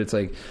fallback, but it's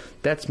like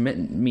that's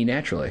me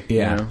naturally.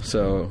 Yeah.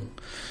 So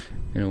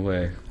in a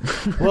way.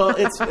 Well,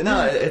 it's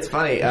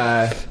funny.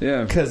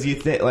 Because you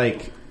think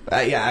like.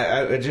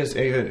 I just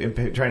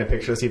even trying to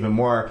picture this even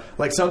more.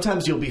 Like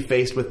sometimes you'll be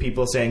faced with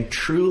people saying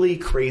truly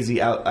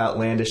crazy,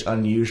 outlandish,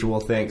 unusual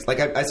things. Like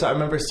I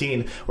remember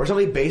seeing where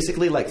somebody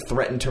basically like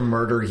threatened to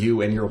murder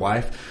you and your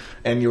wife.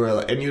 And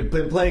you'd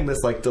been playing this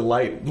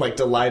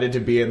delighted to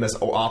be in this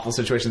awful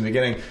situation in the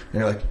beginning, and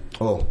you're like,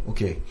 oh,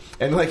 okay,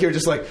 and like you're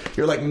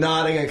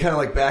nodding and kind of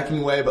like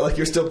backing away, but like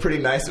you're still pretty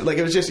nice. Like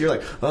it was just you're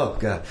like, oh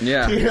god,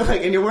 yeah. You're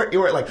like, and you weren't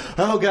like,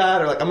 oh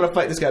god, or like I'm gonna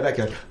fight this guy back.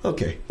 You're like,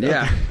 okay,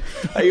 yeah.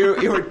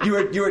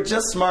 You were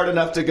just smart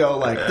enough to go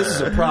like, this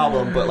is a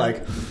problem, but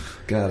like.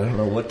 God, I don't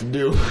know what to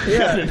do.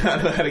 Yeah, I don't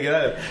know how to get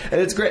out of it. And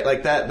it's great,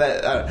 like that.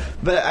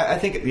 But I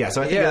think,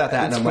 so I think about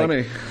that, and I'm funny.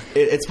 Like,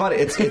 it's funny.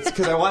 It's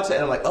because I watch it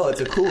and I'm like, oh, it's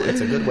a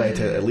good way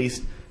to at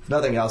least, if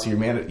nothing else, you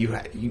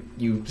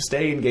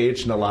stay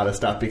engaged in a lot of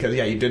stuff because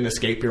you didn't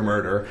escape your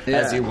murder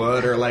as you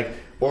would, or like.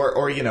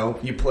 Or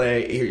you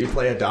play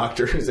a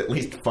doctor who's at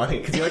least funny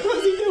because you're like, what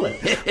is he doing?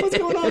 What's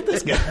going on with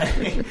this guy?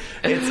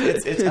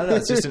 It's I don't know.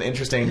 It's just an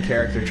interesting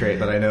character trait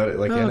that I know.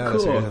 Like I know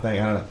that's a thing.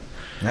 I don't know.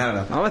 I don't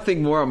know. I'm gonna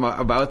think more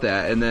about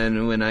that, and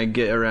then when I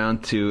get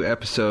around to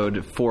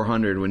episode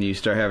 400, when you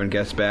start having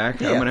guests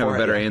back, I'm gonna have a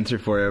better answer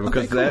for you,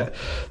 because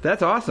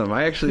that's awesome.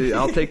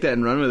 I'll take that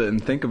and run with it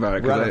and think about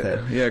it. Run with it.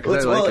 Yeah,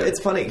 because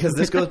it's funny because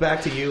this goes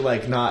back to you,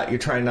 like, you're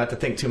trying not to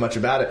think too much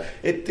about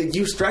it.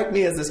 You strike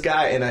me as this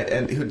guy, and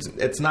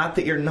it's not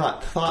that you're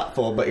not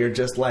thoughtful, but you're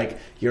just like,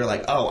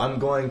 oh, I'm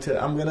gonna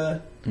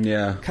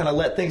kind of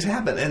let things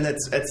happen, and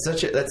that's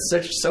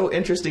so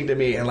interesting to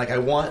me, and like I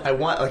want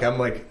like I'm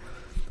like.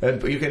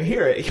 And you can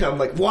hear it. I'm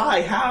like,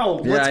 why? How?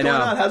 What's going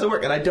on? How's it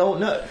work? And I don't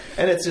know.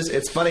 And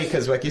it's funny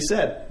because, like you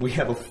said, we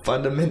have a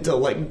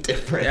fundamental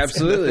difference.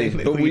 Absolutely,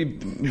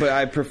 but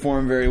I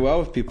perform very well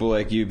with people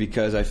like you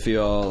because I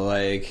feel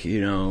like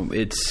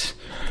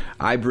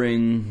I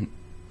bring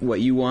what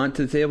you want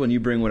to the table and you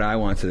bring what I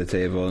want to the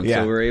table, and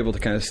so we're able to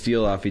kind of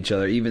steal off each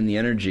other, even the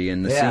energy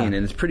in the scene,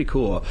 and it's pretty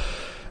cool.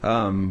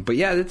 But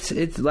yeah,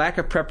 it's lack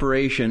of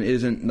preparation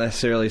isn't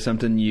necessarily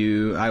something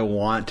I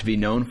want to be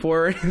known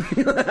for.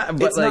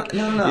 But it's like,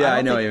 no,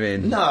 I know what you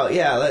mean. No,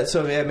 yeah.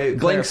 So maybe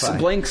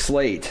blank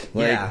slate,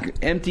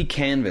 empty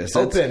canvas,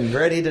 open,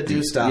 ready to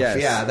do stuff. Yes.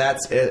 Yeah,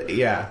 that's it.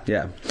 Yeah,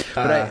 yeah.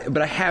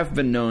 But I have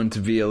been known to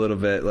be a little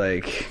bit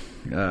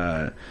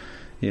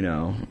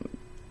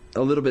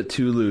a little bit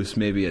too loose,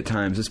 maybe at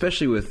times,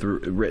 especially with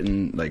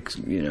written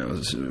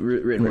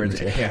written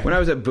words. Yeah. When I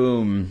was at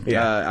Boom,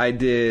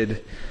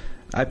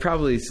 I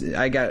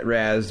got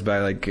razzed by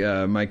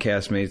my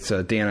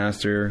castmates, Dan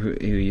Oster,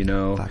 who you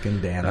know.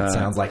 Fucking Dan, that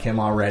sounds like him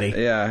already.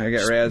 Yeah, I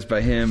got razzed by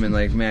him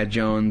and Matt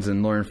Jones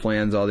and Lauren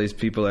Flans, all these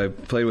people I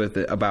played with,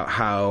 about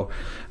how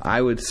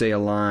I would say a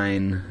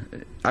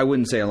line. I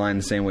wouldn't say a line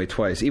the same way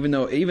twice, even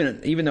though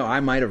I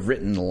might have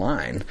written the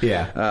line.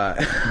 Yeah.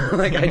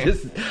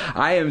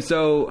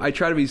 I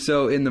try to be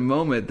so in the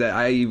moment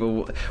that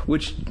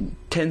which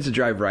tends to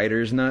drive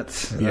writers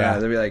nuts. Yeah.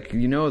 They'll be like,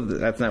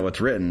 that's not what's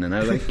written. And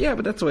I was like, yeah,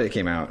 but that's the way it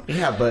came out.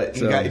 Yeah, but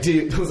do you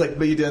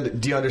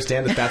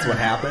understand that that's what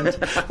happened?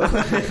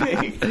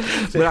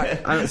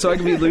 So I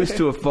can be loose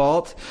to a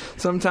fault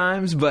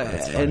sometimes, but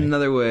in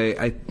another way,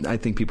 I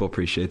think people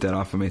appreciate that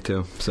off of me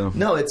too. So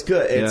no, it's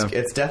good.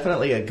 It's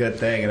definitely a good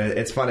thing, and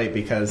it's funny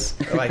because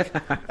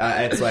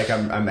it's like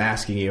I'm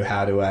asking you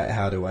how do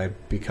I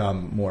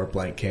become more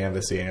blank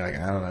canvassy, and you're like,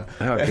 I don't know.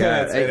 Oh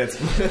God, it's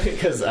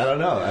because I don't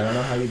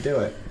know how you do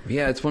it.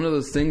 Yeah, it's one of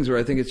those things where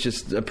I think it's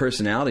just a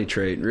personality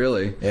trait,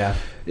 really. Yeah.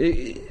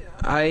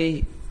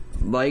 I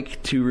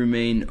like to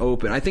remain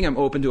open. I think I'm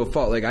open to a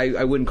fault.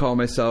 I wouldn't call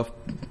myself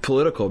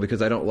political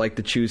because I don't like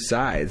to choose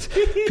sides.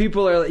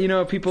 People are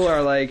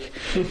like,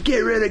 get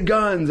rid of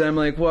guns. I'm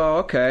like, well,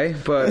 okay,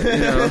 but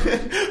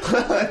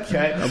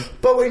okay,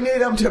 but we need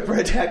them to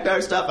protect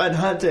our stuff and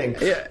hunting.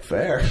 Yeah,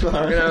 fair.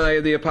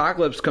 The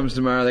apocalypse comes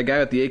tomorrow. The guy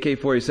with the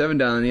AK-47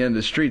 down on the end of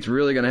the street's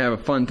really going to have a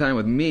fun time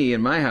with me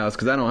in my house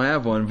because I don't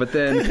have one. But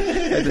then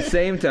at the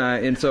same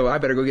time, and so I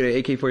better go get an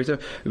AK-47.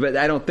 But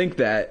I don't think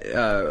that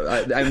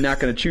I'm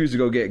not going to choose to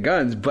go get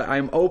guns. But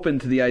I'm open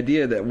to the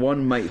idea that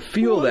one might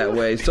feel that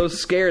way, so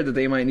scared that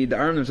they might need to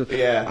arm themselves.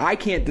 Yeah. I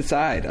can't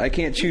decide. I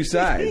can't choose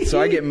sides. So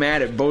I get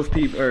mad at both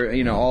people, or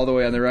all the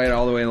way on the right,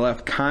 all the way on the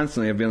left,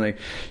 constantly. I've been like,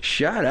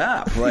 shut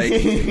up!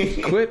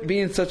 Quit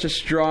being such a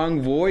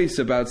strong voice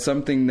about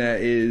something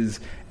that is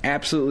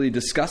absolutely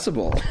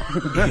discussable.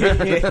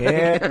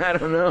 I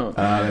don't know. Oh,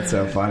 that's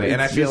so funny.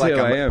 And I feel like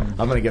I'm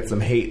going to get some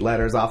hate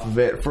letters off of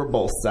it for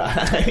both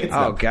sides.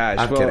 Oh, gosh.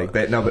 I'm kidding.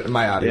 But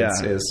my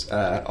audience is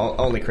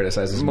only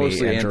criticizes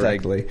mostly me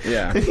indirectly.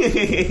 Yeah.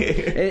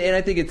 and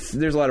I think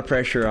there's a lot of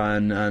pressure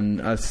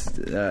on us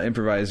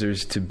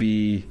improvisers to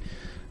be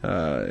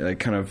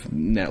kind of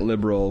in that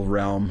liberal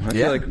realm. I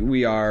feel like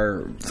we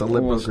are. It's a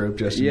liberal group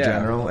just in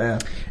general. Yeah.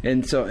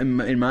 And so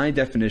in my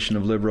definition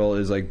of liberal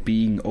is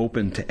being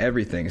open to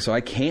everything. So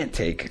I can't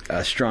take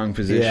a strong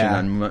position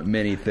on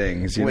many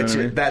things. You know what I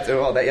mean? That's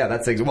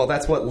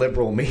what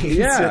liberal means.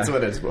 Yeah. That's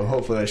what it's. Well,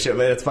 hopefully it should.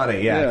 But it's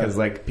funny. Yeah. Because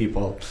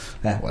people,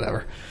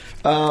 whatever.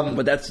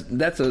 But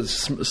that's a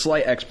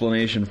slight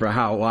explanation for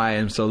why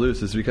I'm so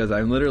loose, is because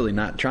I'm literally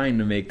not trying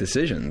to make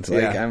decisions.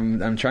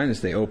 I'm trying to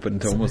stay open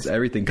to almost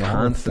everything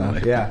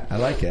constantly. Yeah, I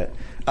like it.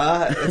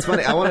 It's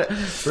funny. I want to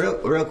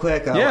real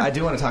quick. I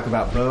do want to talk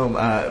about Boom.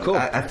 Cool.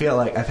 I feel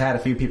like I've had a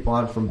few people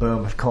on from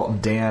Boom,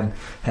 Colton, Dan,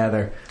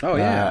 Heather. Oh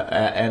yeah.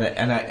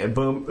 And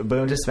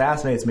Boom just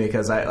fascinates me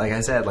because like I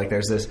said,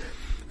 there's this.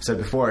 Said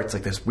before, it's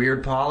this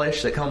weird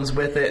polish that comes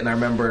with it, and I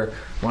remember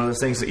one of those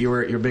things that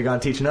you're big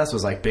on teaching us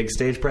was big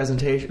stage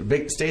presentation,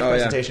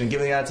 and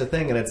giving that a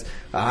thing. And it's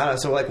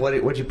so what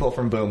did you pull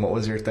from Boom? What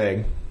was your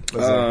thing?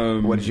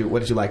 What did you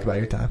like about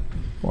your time?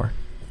 Or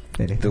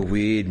anything? The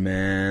weed,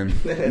 man.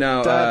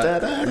 No,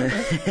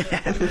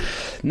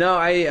 no,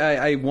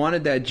 I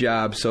wanted that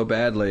job so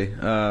badly.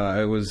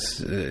 I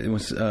was in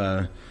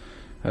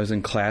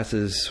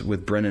classes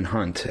with Brendan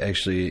Hunt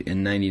actually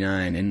in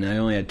 '99, and I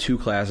only had 2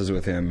 classes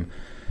with him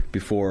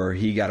before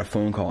he got a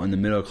phone call in the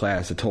middle of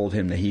class that told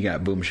him that he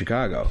got Boom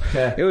Chicago.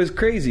 Yeah. It was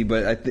crazy,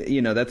 but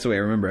that's the way I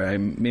remember it.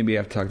 Maybe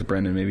I have to talk to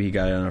Brendan. Maybe he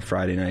got it on a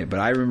Friday night, but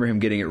I remember him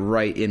getting it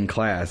right in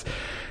class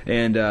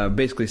and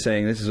basically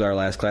saying, "This is our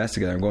last class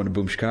together. I'm going to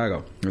Boom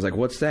Chicago." I was like,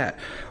 "What's that?"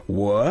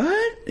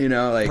 What?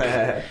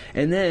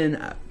 And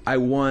then I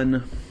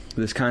won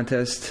this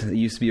contest. It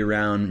used to be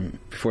around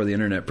before the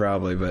internet,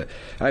 probably, but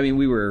I mean,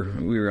 we were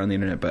on the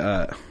internet,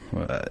 but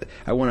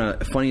I won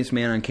a Funniest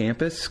Man on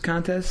Campus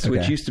contest,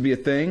 which used to be a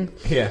thing.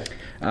 Yeah.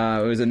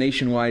 It was a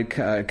nationwide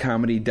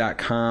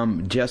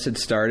comedy.com. Just had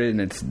started, and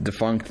it's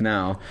defunct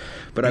now.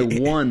 But I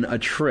won a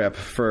trip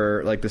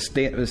for like this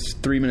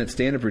 3-minute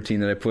stand-up routine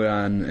that I put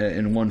on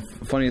and won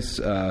Funniest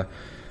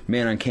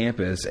Man on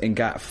Campus and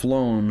got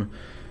flown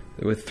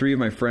with 3 of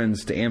my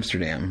friends to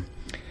Amsterdam.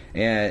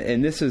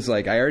 And this is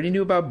like, I already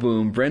knew about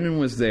Boom. Brendan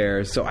was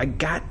there, so I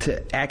got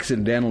to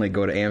accidentally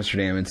go to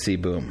Amsterdam and see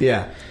Boom.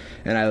 Yeah.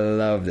 And I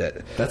loved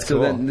it. That's so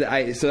cool. Then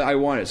I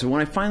wanted it. So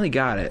when I finally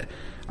got it,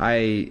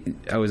 I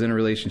was in a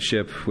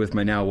relationship with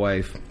my now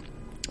wife,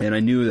 and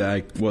I knew that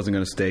I wasn't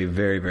going to stay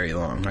very, very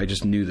long. I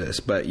just knew this.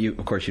 But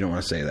of course, you don't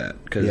want to say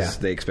that because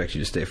they expect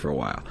you to stay for a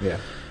while. Yeah.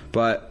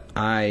 But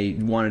I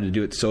wanted to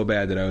do it so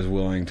bad that I was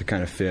willing to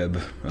kind of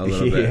fib a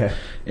little bit.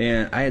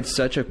 And I had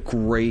such a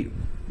great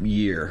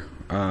year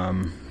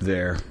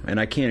there, and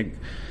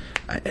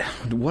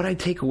what I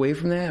take away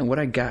from that and what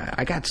I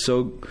got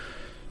so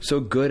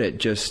good at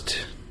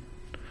just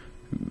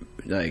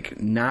like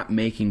not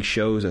making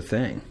shows a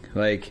thing.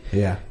 Like,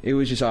 it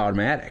was just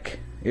automatic.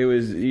 It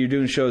was, you're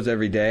doing shows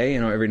every day,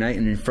 every night,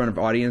 and in front of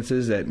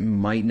audiences that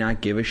might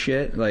not give a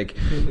shit. Like,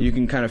 you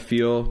can kind of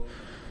feel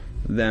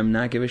them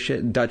not give a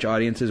shit. Dutch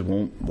audiences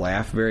won't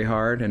laugh very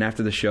hard, and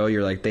after the show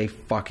you're like, they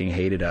fucking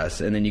hated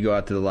us, and then you go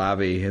out to the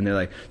lobby and they're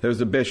like, that was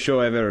the best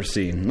show I've ever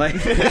seen. Like,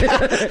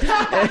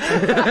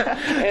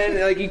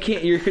 and like, you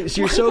can't, you're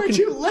so Why weren't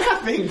you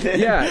laughing then?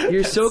 Yeah,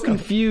 you're so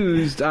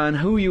confused on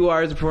who you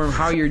are as a performer,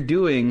 how you're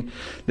doing,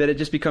 that it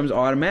just becomes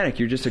automatic.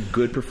 You're just a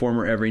good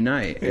performer every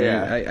night.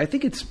 Yeah. And I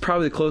think it's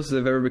probably the closest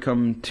I've ever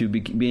become to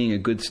being a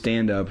good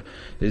stand-up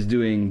is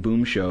doing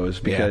Boom shows,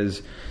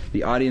 because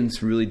the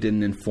audience really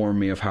didn't inform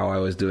me of how I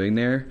was doing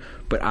there,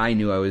 but I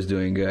knew I was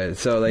doing good.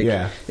 So like,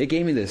 it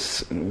gave me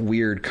this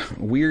weird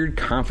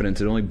confidence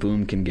that only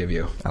Boom can give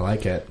you. I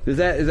like it. Is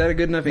that a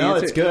good enough answer? No,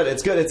 it's good.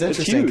 It's good. It's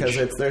interesting huge.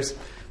 because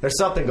there's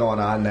something going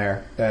on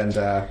there,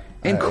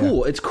 and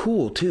cool. It's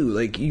cool too.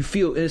 Like, you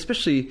feel, and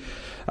especially,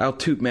 I'll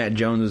toot Matt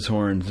Jones's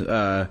horns.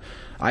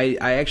 I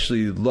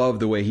actually love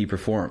the way he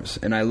performs,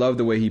 and I love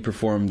the way he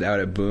performed out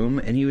at Boom,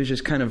 and he was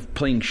just kind of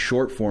playing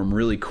short form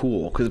really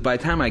cool, because by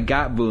the time I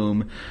got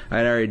Boom,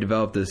 I'd already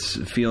developed this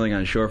feeling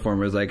on short form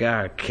where it was like,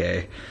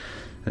 okay,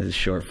 this is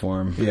short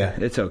form. Yeah.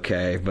 It's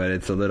okay, but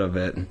it's a little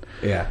bit,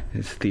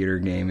 it's theater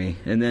gamey.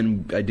 And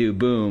then I do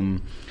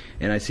Boom,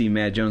 and I see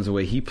Matt Jones the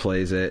way he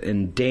plays it,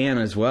 and Dan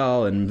as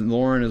well, and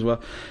Lauren as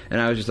well, and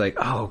I was just like,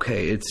 oh,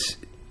 okay, it's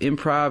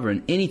improv,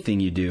 and anything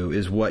you do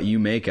is what you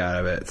make out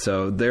of it.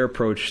 So their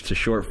approach to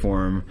short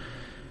form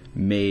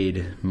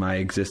made my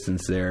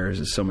existence there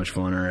so much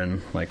funner,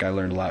 and like, I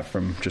learned a lot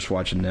from just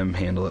watching them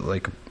handle it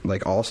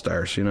like all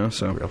stars,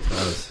 So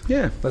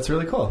that's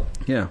really cool.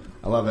 Yeah,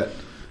 I love it.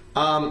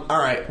 All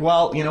right.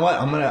 Well, you know what?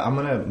 I'm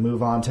gonna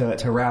move on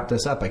to wrap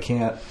this up. I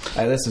can't.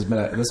 This has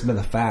been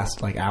a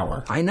fast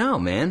hour. I know,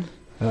 man.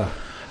 Ugh.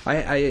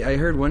 I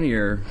heard one of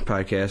your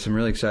podcasts. I'm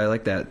really excited. I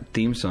like that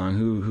theme song.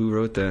 Who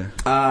wrote that?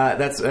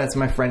 That's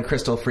my friend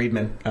Crystal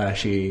Friedman.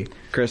 She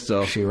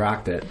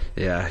rocked it.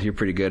 Yeah, you're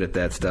pretty good at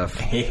that stuff.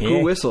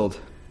 Who whistled?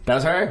 That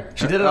was her.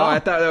 She did it all. I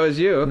thought that was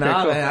you. Okay,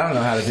 no, cool. Man, I don't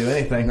know how to do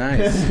anything.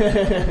 Nice.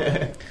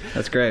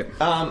 That's great.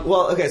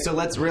 Well, okay, so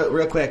let's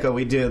real quick.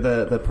 We do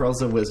the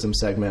Pearls of Wisdom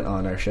segment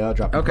on our show.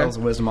 Dropping Pearls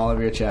of Wisdom all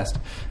over your chest.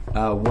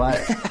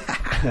 What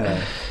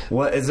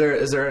is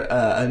there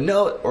a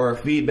note or a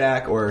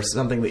feedback or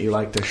something that you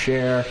like to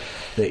share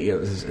that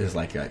is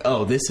like,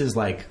 oh, this is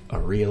like a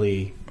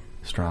really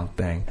strong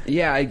thing?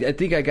 Yeah, I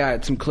think I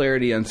got some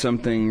clarity on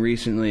something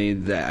recently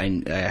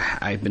that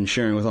I've been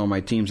sharing with all my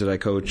teams that I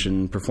coach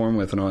and perform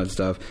with and all that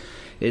stuff.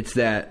 It's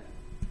that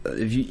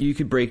if you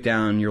could break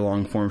down your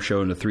long form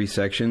show into 3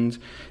 sections,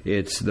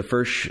 it's the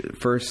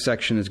first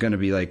section is going to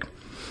be like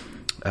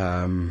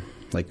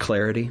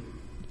clarity.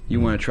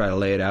 You want to try to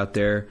lay it out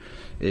there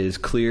as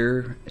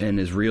clear and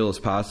as real as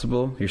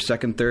possible. Your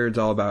second third is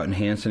all about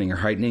enhancing or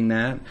heightening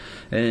that,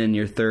 and then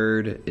your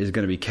third is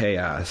going to be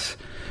chaos.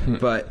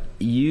 But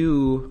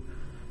you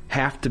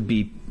have to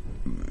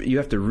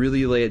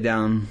really lay it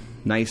down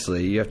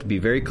nicely. You have to be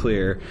very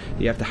clear.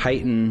 You have to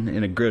heighten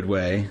in a good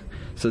way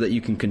so that you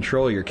can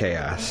control your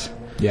chaos.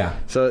 Yeah.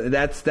 So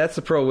that's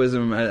the pro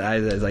wisdom. I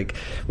like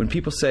when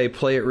people say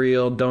play it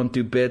real, don't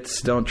do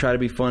bits, don't try to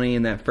be funny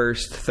in that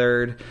first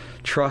third.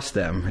 Trust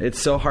them. It's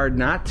so hard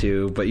not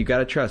to, but you got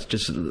to trust.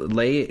 Just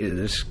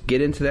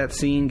get into that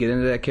scene, get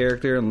into that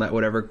character, and let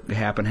whatever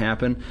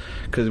happen.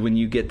 Because when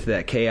you get to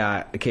that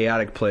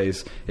chaotic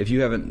place, if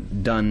you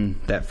haven't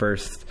done that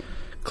first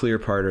clear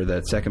part or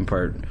that second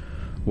part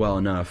well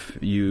enough,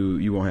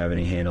 you won't have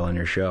any handle on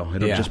your show.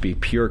 It'll Yeah. just be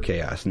pure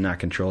chaos, not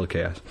controlled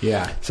chaos.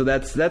 Yeah. So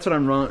that's what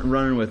I'm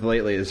running with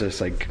lately, is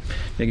just like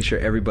making sure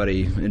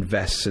everybody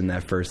invests in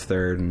that first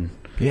third. And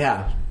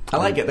Yeah, I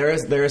like it.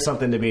 There is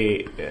something to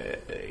be,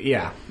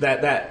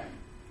 that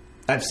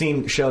I've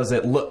seen shows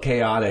that look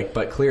chaotic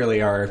but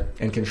clearly are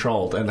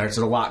controlled, and there's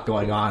a lot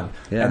going on,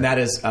 Yeah. and that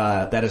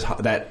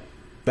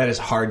is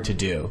hard to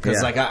do because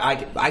Yeah. like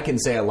I can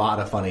say a lot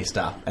of funny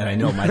stuff, and I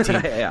know my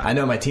team, Yeah. I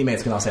know my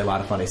teammates can all say a lot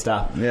of funny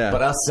stuff. Yeah.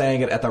 But us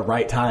saying it at the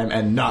right time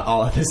and not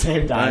all at the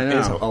same time I know.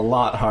 is a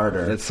lot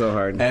harder. That's so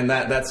hard. And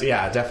that's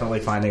definitely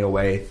finding a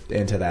way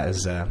into that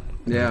is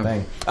Yeah.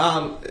 thing.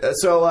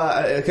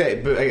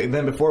 Okay, but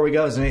then before we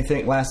go, is there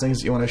anything last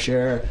things you want to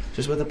share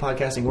just with the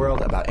podcasting world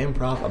about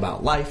improv,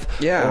 about life,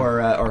 Yeah.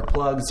 or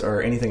plugs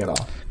or anything at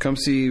all? come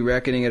see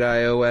Reckoning at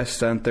IO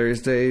West on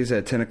Thursdays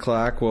at 10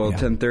 o'clock, well, Yeah.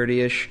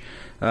 10:30ish.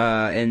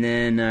 And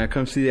then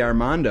come see the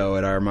Armando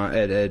at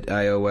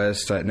IO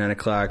West at 9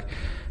 o'clock.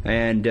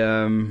 And,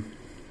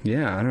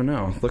 I don't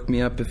know. Look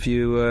me up if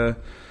you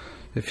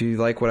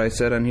like what I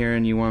said on here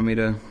and you want me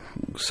to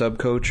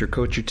sub-coach or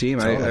coach your team.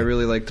 Totally. I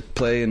really like to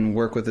play and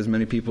work with as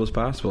many people as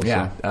possible.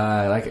 Yeah,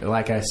 So.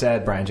 like I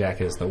said, Brian Jack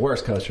is the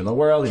worst coach in the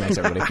world. He makes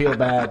everybody feel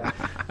bad.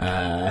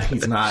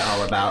 He's not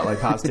all about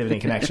like positivity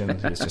and connection.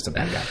 He's just a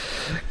bad guy.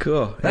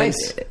 Cool.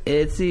 Nice.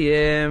 It's the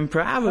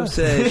Improv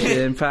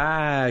Obsession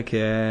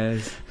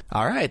Podcast.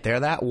 All right, there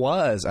that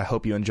was. I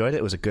hope you enjoyed it.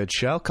 It was a good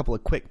show. A couple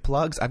of quick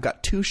plugs. I've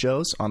got 2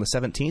 shows on the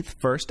 17th.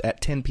 First at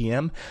 10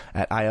 p.m.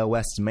 at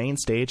iOS's main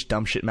stage.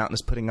 Dumb Shit Mountain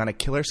is putting on a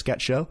killer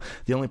sketch show.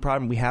 The only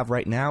problem we have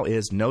right now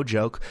is, no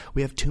joke,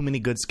 we have too many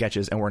good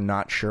sketches and we're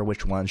not sure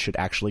which ones should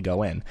actually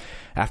go in.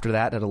 After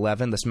that, at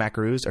 11, the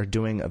Smackaroos are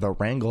doing the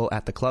Wrangle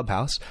at the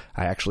Clubhouse.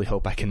 I actually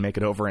hope I can make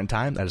it over in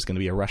time. That is going to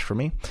be a rush for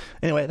me.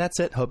 Anyway, that's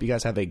it. Hope you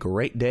guys have a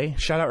great day.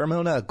 Shout out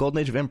Ramona, Golden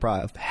Age of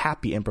Improv.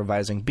 Happy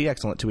improvising. Be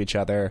excellent to each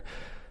other.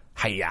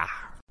 Hiya.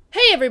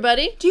 Hey,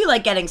 everybody. Do you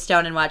like getting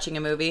stoned and watching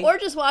a movie? Or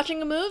just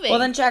watching a movie. Well,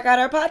 then check out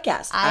our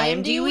podcast,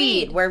 IMD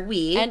Weed, where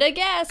we and a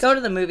guest go to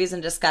the movies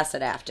and discuss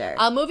it after.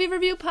 a movie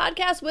review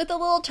podcast with a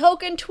little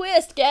token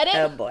twist. Get it?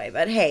 Oh boy,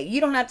 but hey,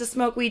 you don't have to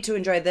smoke weed to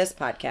enjoy this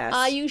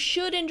podcast. You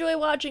should enjoy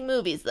watching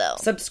movies, though.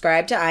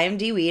 Subscribe to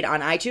IMD Weed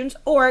on iTunes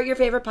or your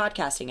favorite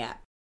podcasting app.